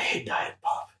 I hate Diet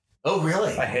Pop. Oh,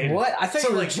 really? I hate What? it. I thought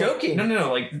you were joking.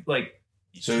 No. Like.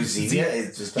 So Zevia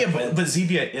is just but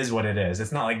Zevia is what it is.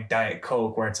 It's not like Diet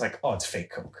Coke where it's like, oh, it's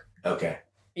fake Coke. Okay.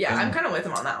 Yeah, I'm kind of with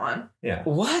him on that one. Yeah.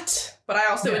 What? But I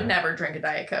also would never drink a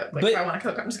Diet Coke. Like, if I want a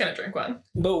Coke, I'm just going to drink one.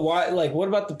 But why? Like, what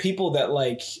about the people that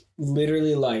like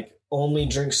literally like only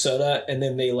drink soda and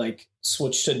then they like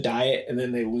switch to diet and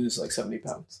then they lose like 70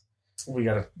 pounds? They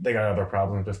got other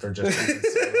problems if they're just drinking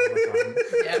soda all the time.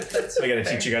 Yeah, that's We got to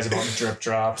teach you guys about drip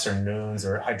drops or noons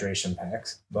or hydration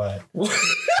packs. But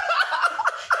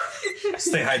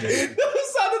stay hydrated.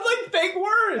 Those sounded like fake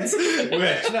words.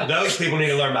 Those people need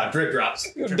to learn about drip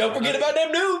drops. Don't forget about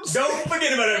them noobs. Don't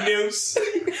forget about them noobs.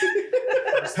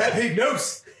 Pet peeve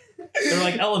noobs. They're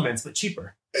like elements, but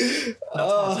cheaper. I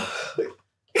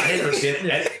didn't understand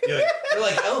it. They're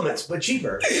like elements, but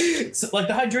cheaper. So, like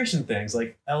the hydration things,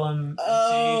 like LMG.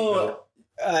 Oh.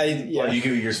 Well,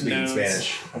 you're speaking Nodes.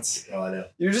 Spanish. That's all I know.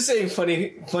 You're just saying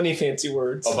funny fancy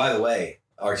words. Oh, by the way,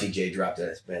 RTJ dropped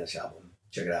a Spanish album.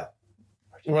 Check it out.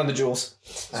 Run the jewels.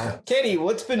 Katie,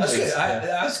 what's been... That's good.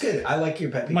 That's good. I like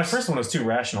your pet peeves. My first one was too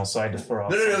rational, so I had to throw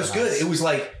off. No, it was good. It was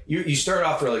like, you start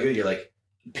off really good. You're like,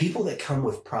 people that come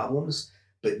with problems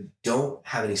but don't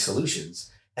have any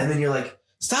solutions. And then you're like...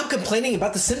 Stop complaining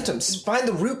about the symptoms. Find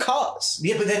the root cause.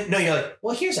 Yeah, but then, no, you're like,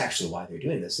 well, here's actually why they're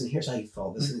doing this. And here's how you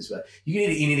follow this and this. But you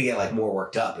need to get like more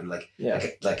worked up and like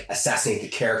assassinate the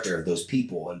character of those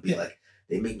people and be like,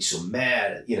 they make me so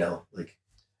mad, you know, like...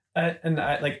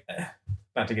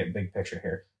 not to get big picture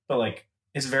here, but like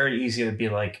it's very easy to be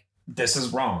like, this is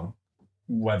wrong,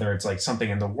 whether it's like something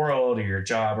in the world or your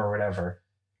job or whatever.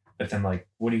 But then like,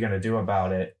 what are you going to do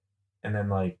about it? And then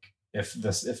like, if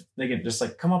they can just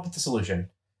like come up with a solution,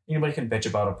 anybody can bitch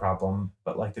about a problem,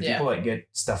 but like the people that get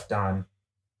stuff done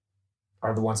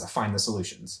are the ones that find the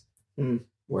solutions.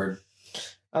 Word.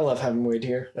 I love having Wade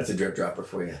here. That's a drip dropper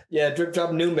for you. Yeah, drip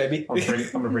drop noon, baby. I'm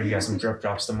gonna bring you guys some drip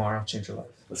drops tomorrow. Change your life.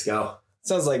 Let's go.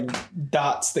 Sounds like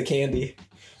Dots the candy.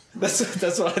 That's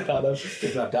what I thought of.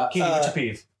 Drip drop dot. Katie, what's your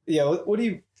peeve? Yeah, what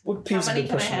peeves How have many been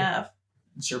can I pushing? have?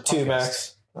 It's your 2 podcast.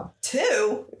 max.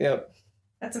 2? Yep.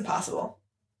 That's impossible.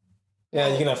 Yeah,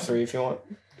 you can have 3 if you want.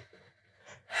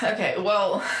 Okay,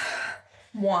 well,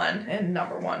 1, and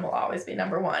number 1 will always be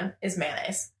number 1, is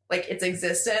mayonnaise. Like, its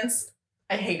existence,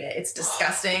 I hate it. It's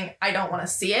disgusting. I don't want to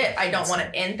see it. I don't want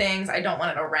it in things. I don't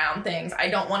want it around things. I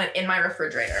don't want it in my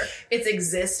refrigerator. Its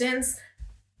existence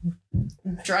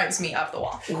drives me up the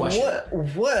wall. Question.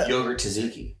 What? Yogurt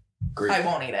tzatziki. Greek. I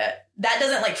won't eat it. That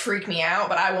doesn't, like, freak me out,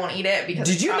 but I won't eat it because...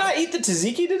 Did you not eat the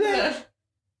tzatziki today?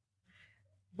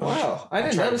 Wow, I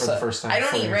didn't notice that. First time I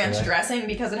don't eat before ranch today. dressing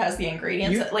because it has the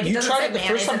ingredients. You- like, it you doesn't tried say it the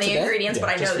mayonnaise first in time the today? ingredients, Yeah, but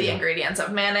I know just the for you. ingredients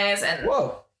of mayonnaise, and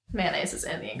Whoa. mayonnaise is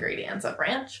in the ingredients of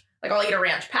ranch. Like, I'll eat a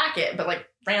ranch packet, but, like,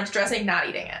 ranch dressing, not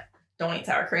eating it. Don't eat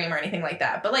sour cream or anything like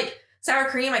that. But, like, sour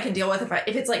cream I can deal with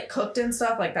if it's, like, cooked and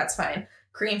stuff, like, that's fine.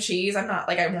 Cream cheese, I'm not,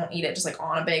 like, I won't eat it just, like,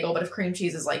 on a bagel, but if cream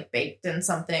cheese is, like, baked in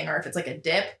something or if it's, like, a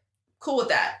dip, cool with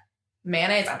that.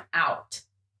 Mayonnaise, I'm out.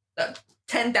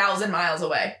 10,000 miles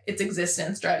away. Its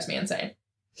existence drives me insane.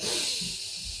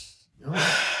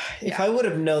 If I would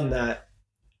have known that,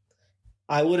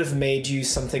 I would have made you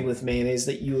something with mayonnaise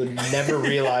that you would never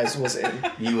realize was in.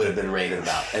 You would have been raving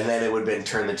about. And then it would have been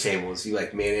turn the tables. You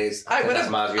like mayonnaise? I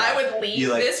would leave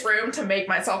You like- this room to make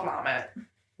myself vomit.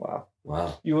 Wow.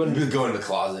 Wow. You wouldn't. You would go in the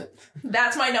closet.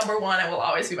 That's my number 1. It will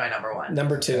always be my number 1.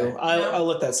 Number 2. I'll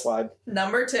let that slide.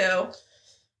 Number 2,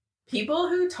 people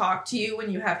who talk to you when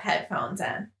you have headphones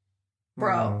in.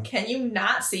 Bro, can you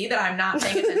not see that I'm not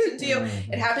paying attention to you?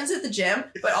 It happens at the gym,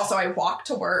 but also I walk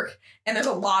to work, and there's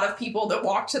a lot of people that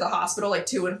walk to the hospital, like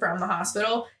to and from the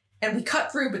hospital, and we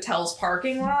cut through Battelle's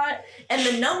parking lot, and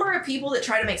the number of people that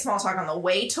try to make small talk on the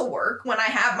way to work when I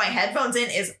have my headphones in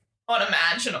is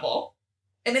unimaginable.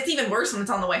 And it's even worse when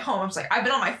it's on the way home. I'm just like, I've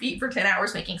been on my feet for 10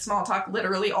 hours making small talk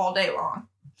literally all day long.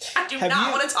 I do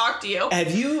not want to talk to you.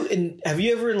 Have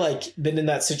you ever like been in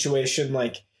that situation,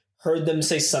 like heard them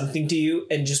say something to you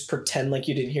and just pretend like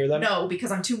you didn't hear them? No,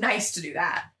 because I'm too nice to do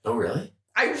that. Oh, really?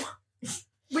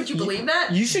 Would you believe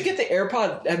that? You should get the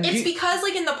AirPod. Because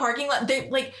like in the parking lot,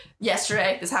 like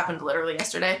yesterday, this happened literally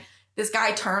yesterday. This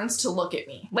guy turns to look at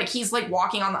me, like he's like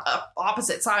walking on the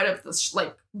opposite side of this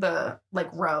the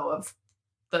row of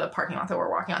the parking lot that we're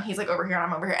walking on. He's like over here and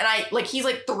I'm over here, and he's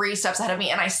like 3 steps ahead of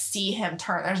me, and I see him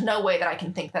turn. There's no way that I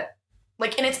can think that,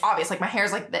 like, and it's obvious. Like my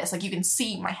hair's like this, like you can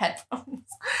see my headphones,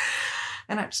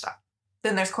 and I just stop.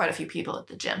 Then there's quite a few people at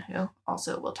the gym who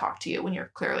also will talk to you when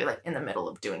you're clearly like in the middle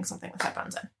of doing something with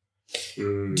headphones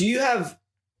in. Do you have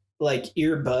like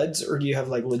earbuds or do you have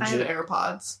like legit? I have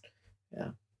AirPods. Yeah.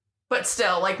 But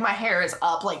still, like my hair is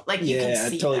up, like you can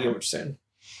see. I totally them. get what you're saying.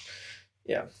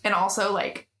 Yeah. And also,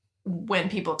 like when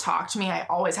people talk to me, I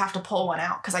always have to pull one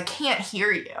out because I can't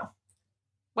hear you.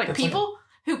 Like That's people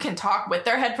who can talk with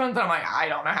their headphones, I'm like, I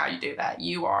don't know how you do that.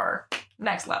 You are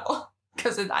next level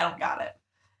because I don't got it.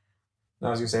 I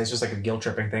was gonna say it's just like a guilt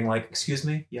tripping thing. Like, excuse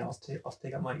me, yeah, I'll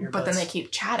take out my earbuds. But then they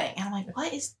keep chatting, and I'm like,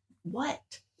 what?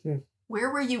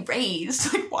 Where were you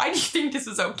raised? Like, why do you think this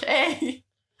is okay?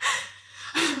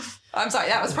 I'm sorry,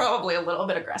 that was probably a little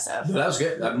bit aggressive. No, that was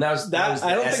good. I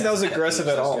don't think that was aggressive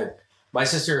at all. Good. My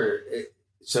sister,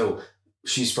 so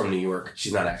she's from New York.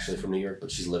 She's not actually from New York, but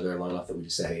she's lived there long enough that we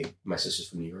just say, hey, my sister's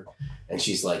from New York. And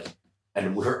she's like,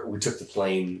 and we took the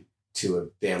plane to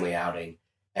a family outing.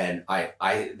 And they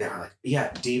were like,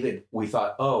 yeah, David, we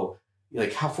thought, oh,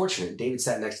 like how fortunate. David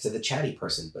sat next to the chatty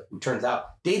person, but it turns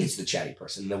out David's the chatty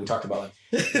person. And then we talked about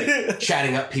like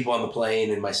chatting up people on the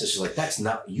plane. And my sister's like,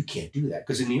 you can't do that.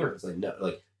 Because in New York, it's like, no,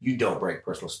 like you don't break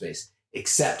personal space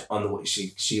except on the way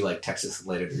she like texts us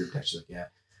later to your text. She's like, yeah,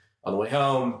 On the way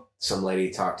home, some lady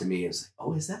talked to me and was like,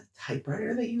 "Oh, is that a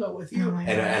typewriter that you got with you?" Oh my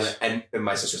gosh. And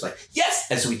my sister's like, "Yes!"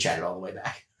 And so we chatted all the way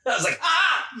back. I was like,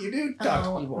 you do talk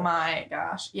to people. Oh my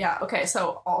gosh. Yeah. Okay.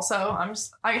 So also,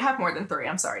 I have more than 3.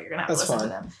 I'm sorry. You're going to have to listen to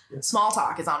them. Yeah. Small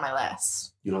talk is on my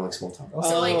list. You don't like small talk?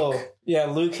 Oh, yeah,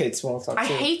 Luke hates small talk too. I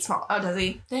hate small. Oh, does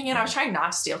he? Dang it! I was trying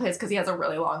not to steal his because he has a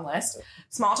really long list.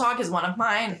 Small talk is one of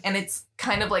mine, and it's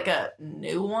kind of like a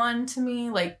new one to me.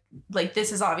 Like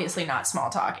this is obviously not small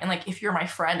talk, and like if you're my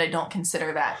friend, I don't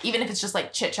consider that. Even if it's just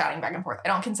like chit chatting back and forth, I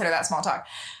don't consider that small talk.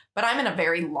 But I'm in a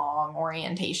very long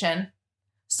orientation,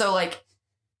 so like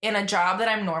in a job that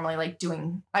I'm normally like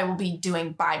doing, I will be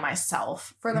doing by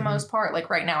myself for the most part. Like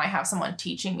right now, I have someone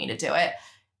teaching me to do it.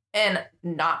 And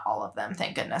not all of them,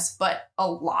 thank goodness, but a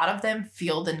lot of them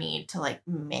feel the need to like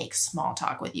make small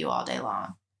talk with you all day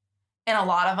long. And a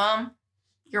lot of them,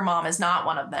 your mom is not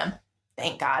one of them.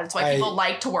 Thank God. That's why people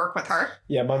like to work with her.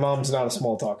 Yeah, my mom's not a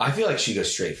small talker. I feel like she goes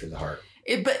straight for the heart.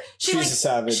 But She's a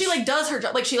savage. She like does her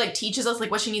job. Like she like teaches us like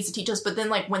what she needs to teach us. But then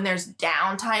like when there's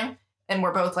downtime and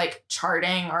we're both like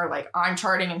charting or like I'm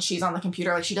charting and she's on the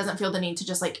computer, like she doesn't feel the need to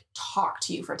just like talk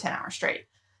to you for 10 hours straight.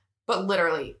 But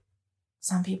literally,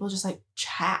 some people just like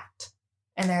chat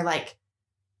and they're like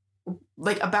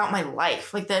about my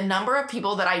life. Like the number of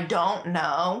people that I don't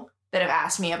know that have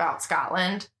asked me about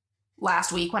Scotland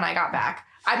last week when I got back.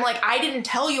 I'm like, I didn't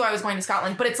tell you I was going to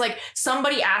Scotland, but it's like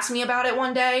somebody asked me about it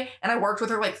one day and I worked with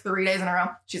her like 3 days in a row.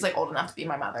 She's like old enough to be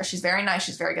my mother. She's very nice.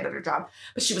 She's very good at her job,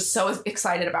 but she was so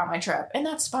excited about my trip and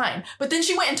that's fine. But then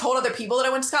she went and told other people that I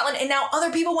went to Scotland and now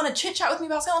other people want to chit chat with me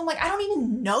about Scotland. I'm like, I don't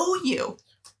even know you.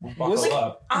 Buckle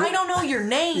up. I don't know your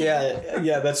name.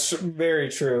 Yeah, that's very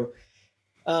true.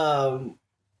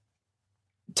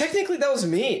 Technically, that was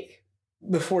me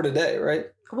before today, right?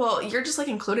 Well, you're just like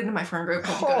included in my friend group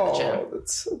because you go to the gym.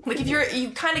 That's so Like if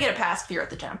you kind of get a pass if you're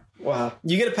at the gym. wow.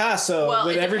 You get a pass, so Well,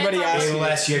 when it everybody depends on- asks you,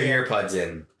 Unless you have your earbuds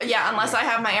in. Yeah, unless I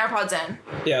have my AirPods in,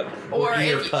 yep. or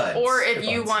Earbuds. if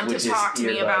you want to Which is talk to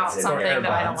me earbuds about and something that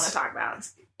I don't AirPods. want to talk about.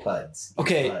 Puds.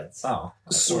 Okay. Puds. Oh.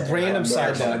 So Yeah. random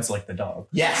side note. It's like the dog.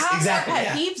 Yes, Have exactly. Pet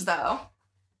Yeah. peeves though.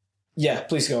 Yeah,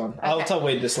 please go on. I'll Okay. tell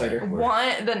Wade this later.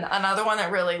 Another one that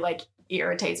really like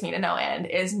irritates me to no end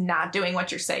is not doing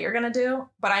what you say you're gonna do.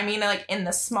 But I mean like in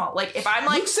the small, like if I'm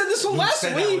like, Luke said this one You last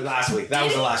said week. That was last week. That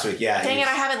was the last week. Yeah. dang it,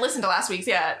 I haven't listened to last week's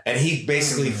yet. And he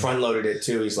basically front loaded it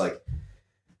too. He's like,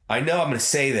 I know I'm going to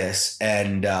say this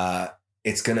and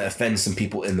it's going to offend some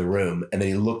people in the room. And then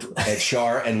he looked at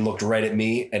Shar and looked right at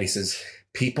me and he says,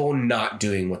 people not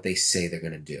doing what they say they're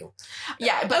going to do.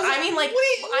 Yeah, but I mean like,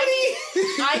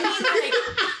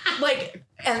 like,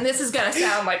 and this is gonna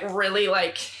sound like really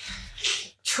like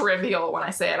trivial when I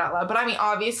say it out loud, but I mean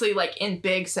obviously like in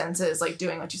big senses, like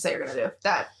doing what you say you're gonna do,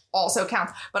 that also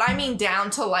counts. But I mean down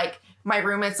to like my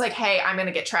roommate's like, hey, I'm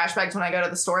gonna get trash bags when I go to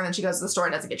the store, and then she goes to the store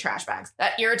and doesn't get trash bags.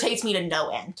 That irritates me to no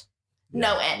end.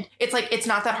 No end. It's like, it's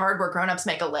not that hard where grown-ups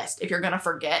make a list if you're gonna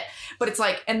forget. But it's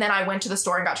like, and then I went to the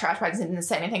store and got trash bags and didn't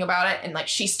say anything about it, and like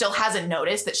she still hasn't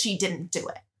noticed that she didn't do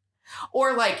it.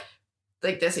 Or like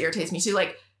this irritates me too.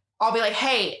 Like I'll be like,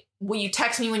 hey, will you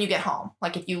text me when you get home?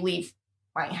 Like if you leave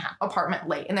my apartment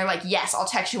late, and they're like, yes, I'll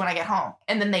text you when I get home.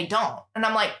 And then they don't. And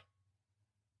I'm like,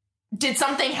 did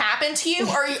something happen to you?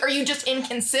 Or are you just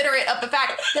inconsiderate of the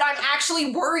fact that I'm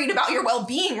actually worried about your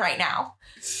well-being right now?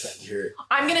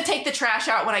 I'm going to take the trash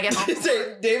out when I get home.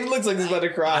 David looks like he's about to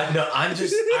cry. I'm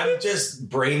just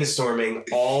brainstorming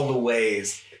all the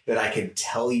ways that I can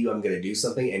tell you I'm going to do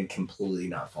something and completely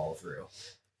not follow through.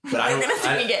 But You're going to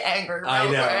see me get angry. I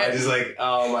know. real quick. I just like,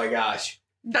 oh my gosh.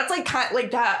 That's like kind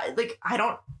like that. Like I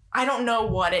don't know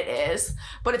what it is,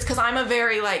 but it's because I'm a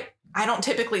very like, I don't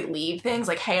typically leave things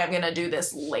like, hey, I'm going to do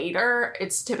this later.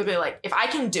 It's typically like, if I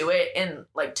can do it in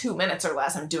like 2 minutes or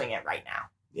less, I'm doing it right now.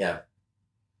 Yeah.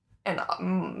 And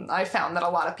I found that a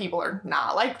lot of people are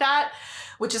not like that,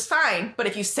 which is fine. But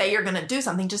if you say you're going to do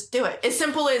something, just do it. As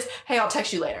simple as, hey, I'll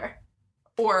text you later.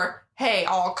 Or, hey,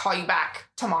 I'll call you back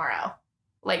tomorrow.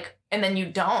 Like, and then you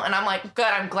don't. And I'm like, good,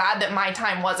 I'm glad that my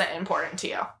time wasn't important to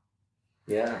you.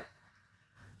 Yeah.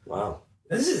 Wow.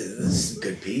 This is some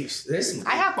good peeps. There's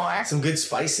I have more. some good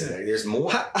spice in there. There's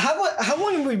more. How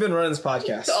long have we been running this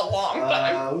podcast? A long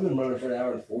time. We've been running for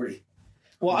 1:40.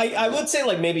 Well, I would say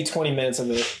like maybe 20 minutes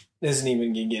of it isn't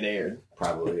even going to get aired.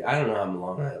 Probably. I don't know how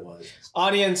long that was.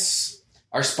 Audience,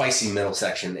 Our spicy middle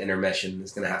section intermission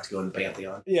is going to have to go in the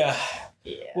Pantheon. yeah.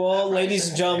 Yeah. Well, ladies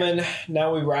and gentlemen,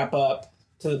 now we wrap up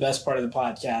to the best part of the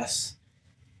podcast.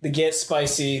 The Get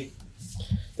Spicy,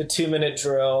 the 2-minute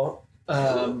drill.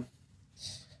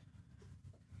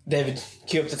 David,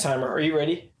 cue up the timer. Are you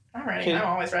ready? I'm ready. I'm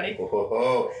always ready.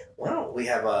 Oh, why don't we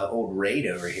have old Raid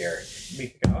over here? We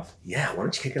kick it off. Yeah, why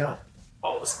don't you kick it off?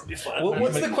 Oh, this is gonna be fun.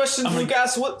 What's the question Luke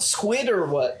asked? What, squid or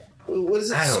what? What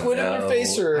is it? I don't Squid know. on your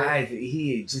face or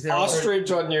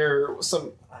ostrich on your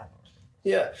some?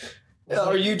 Yeah.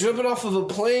 Are you jumping off of a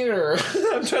plane or?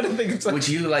 I'm trying to think of something. Would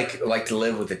you like to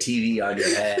live with a TV on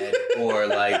your head or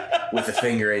like with a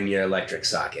finger in your electric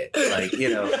socket? Like, you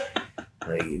know,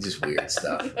 like just weird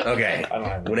stuff. Okay. I don't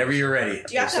have Whenever you're ready.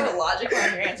 Do you have to have a logic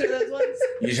behind your answer to those ones?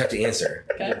 You just have to answer.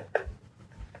 Okay.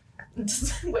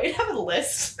 Wait, have a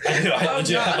list. I do. I Oh,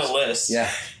 legit have gosh. a list. Yeah.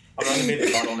 I'm not gonna be the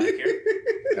bottleneck here.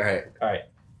 All right. All right,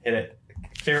 hit it.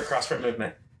 Favorite CrossFit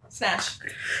movement? Snatch.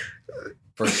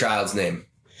 For a child's name.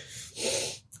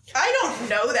 I don't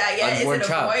know that yet. Is Unborn it a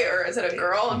child. boy or is it a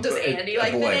girl? Does Andy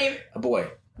like the boy. name? A boy.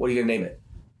 What are you gonna name it?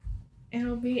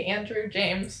 It'll be Andrew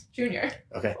James Jr.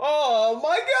 Okay. Oh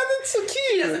my god, that's so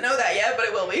He doesn't cute. know that yet, but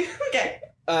it will be. Okay.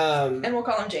 And we'll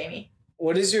call him Jamie.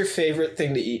 What is your favorite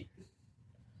thing to eat?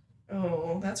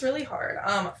 Oh, that's really hard.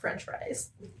 French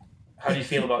fries. How do you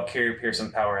feel about Carrie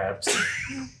Pearson power abs?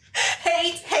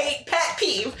 Hate, pet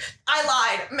peeve. I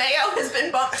lied. Mayo has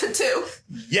been bumped to 2.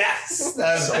 Yes.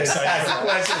 That was So a fantastic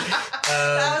question.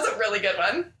 That was a really good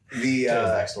one. The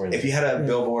backstory. if you had a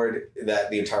billboard that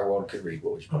the entire world could read,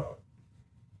 what would you put on?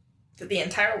 That the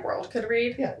entire world could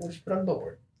read. Yeah, what would you put on a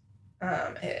billboard?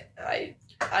 I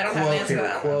don't have an answer to favorite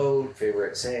that. quote,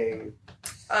 favorite saying.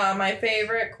 My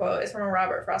favorite quote is from a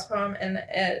Robert Frost poem, and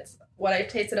it's, "What I've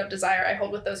tasted of desire, I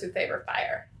hold with those who favor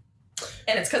fire."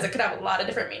 And it's because it could have a lot of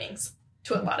different meanings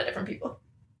to a lot of different people.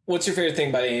 What's your favorite thing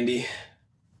about Andy?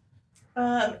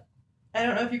 I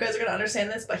don't know if you guys are going to understand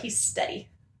this, but he's steady.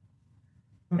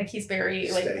 Like, he's very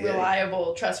Steady,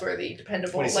 reliable, trustworthy,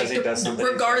 dependable. When he like, says he does something,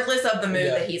 regardless of the mood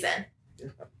Yeah. that he's in.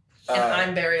 And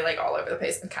I'm very, all over the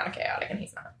place and kind of chaotic, and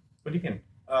he's not. What do you mean?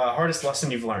 Hardest lesson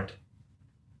you've learned?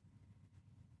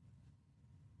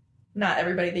 Not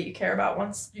everybody that you care about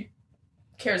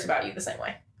cares about you the same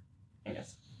way, I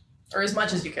guess. Or as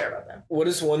much as you care about them. What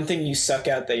is one thing you suck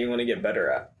at that you want to get better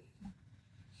at?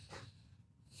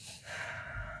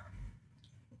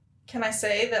 Can I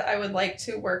say that I would like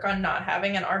to work on not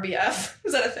having an RBF?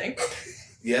 Is that a thing?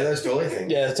 Yeah, that's totally a thing.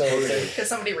 Yeah, it's totally thing. Because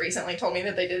somebody recently told me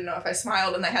that they didn't know if I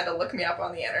smiled, and they had to look me up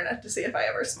on the internet to see if I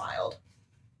ever smiled.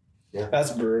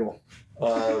 That's brutal.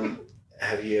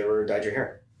 Have you ever dyed your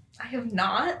hair? I have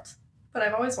not, but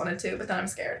I've always wanted to, but then I'm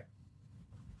scared.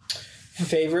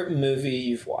 Favorite movie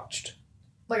you've watched?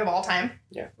 Like, of all time?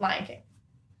 Yeah. Lion King.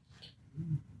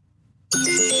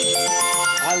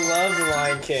 I love The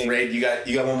Lion King. Raid, you got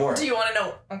one more. Do you want to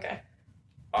know? Okay.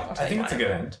 I think it's a good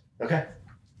end. Okay.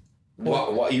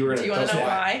 What you were Do gonna you tell want us to know why?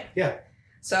 why? Yeah.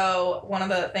 So, one of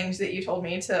the things that you told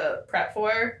me to prep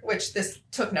for, which this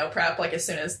took no prep, as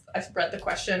soon as I read the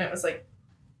question, it was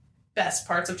best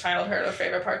parts of childhood or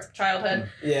favorite parts of childhood.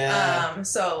 Yeah.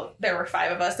 So there were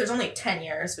 5 of us. There's only 10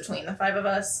 years between the 5 of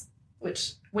us,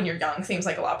 which when you're young seems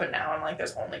like a lot, but now I'm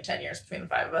there's only 10 years between the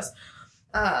 5 of us.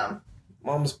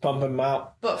 Mom's pumping them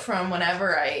out. But from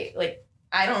whenever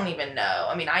I don't even know.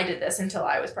 I mean, I did this until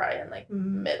I was probably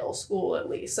in middle school at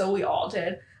least. So we all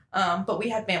did. But we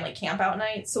had family camp out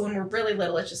nights. So when we're really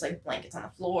little, it's just blankets on the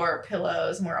floor,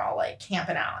 pillows, and we're all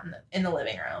camping out in the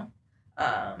living room.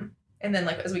 And then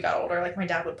as we got older, my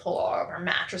dad would pull all of our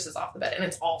mattresses off the bed, and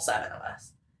it's all 7 of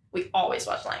us. We always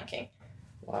watched Lion King.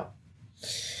 Wow.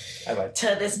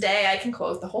 To this day, I can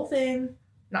quote the whole thing.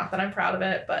 Not that I'm proud of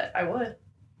it, but I would.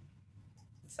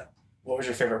 So, What was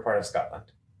your favorite part of Scotland?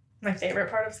 my favorite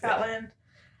part of Scotland.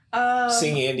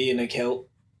 Seeing Andy in a kilt.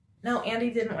 No, Andy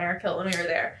didn't wear a kilt when we were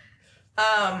there.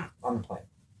 On the plane.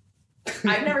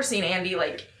 I've never seen Andy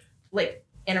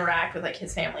interact with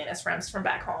his family and his friends from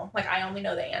back home. I only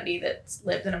know the Andy that's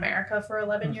lived in America for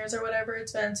 11 years or whatever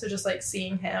it's been. So just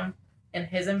seeing him in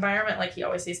his environment, he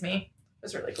always sees me,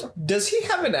 was really cool. Does he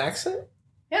have an accent?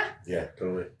 Yeah,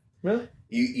 totally. Really?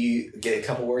 You get a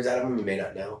couple words out of him, you may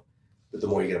not know, but the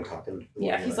more you get him talking, the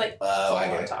more Yeah, you're he's oh, I full on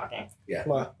get it. talking.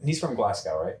 Wow. He's from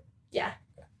Glasgow, right?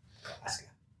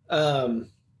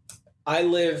 I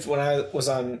lived when I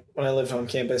lived on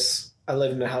campus. I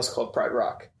lived in a house called Pride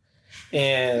Rock, I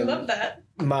and love that.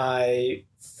 my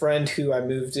friend who I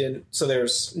moved in. So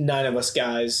there's 9 of us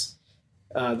guys.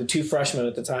 The 2 freshmen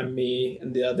at the time, me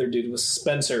and the other dude was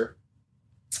Spencer,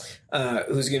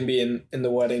 who's going to be in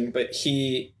the wedding. But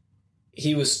he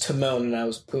was Timon and I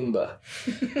was Pumbaa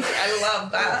I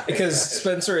love that. because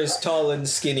Spencer is tall and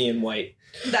skinny and white,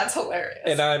 That's hilarious.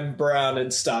 and I'm brown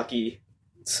and stocky,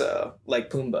 so like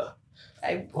Pumbaa.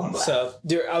 So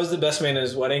I was the best man at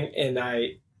his wedding, and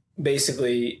I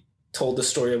basically told the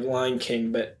story of Lion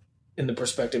King, but in the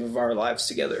perspective of our lives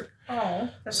together. Oh,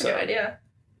 that's So, a good idea.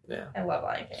 yeah. I love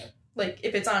Lion King. Like,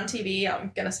 if it's on TV,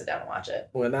 I'm gonna sit down and watch it.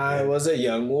 When I was a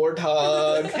young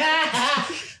warthog.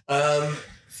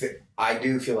 I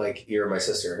do feel like you're my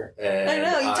sister. And I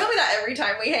know, you tell me that every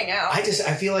time we hang out. I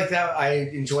feel like that I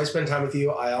enjoy spending time with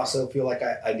you. I also feel like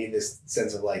I need this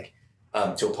sense of like,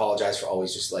 to apologize for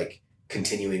always just like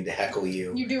continuing to heckle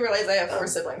you. You do realize I have 4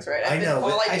 siblings, right? I know, All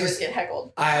but I do just- is get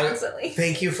heckled constantly.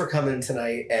 Thank you for coming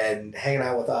tonight and hanging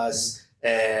out with us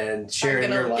and sharing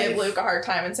I'm your gonna life. give Luke a hard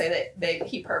time and say that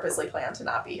he purposely planned to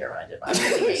not be here when I did mine.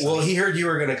 Well, he heard you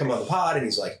were going to come on the pod, and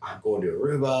he's like, "I'm going to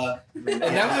Aruba." And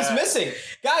now he's missing.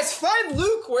 Guys, find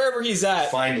Luke wherever he's at.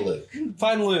 Find Luke.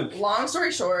 Find Luke. Long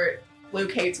story short,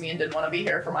 Luke hates me and didn't want to be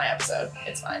here for my episode.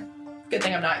 It's fine. Good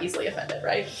thing I'm not easily offended,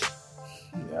 right?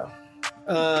 Yeah.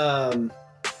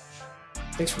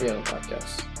 Thanks for being on the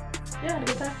podcast. Yeah, I had a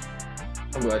good time.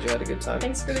 I'm glad you had a good time.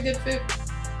 Thanks for the good food.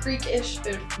 Greek-ish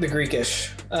food. The Greekish.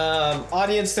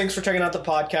 Audience, thanks for checking out the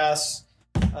podcast.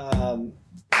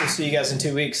 We'll see you guys in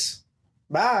 2 weeks.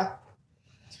 Bye.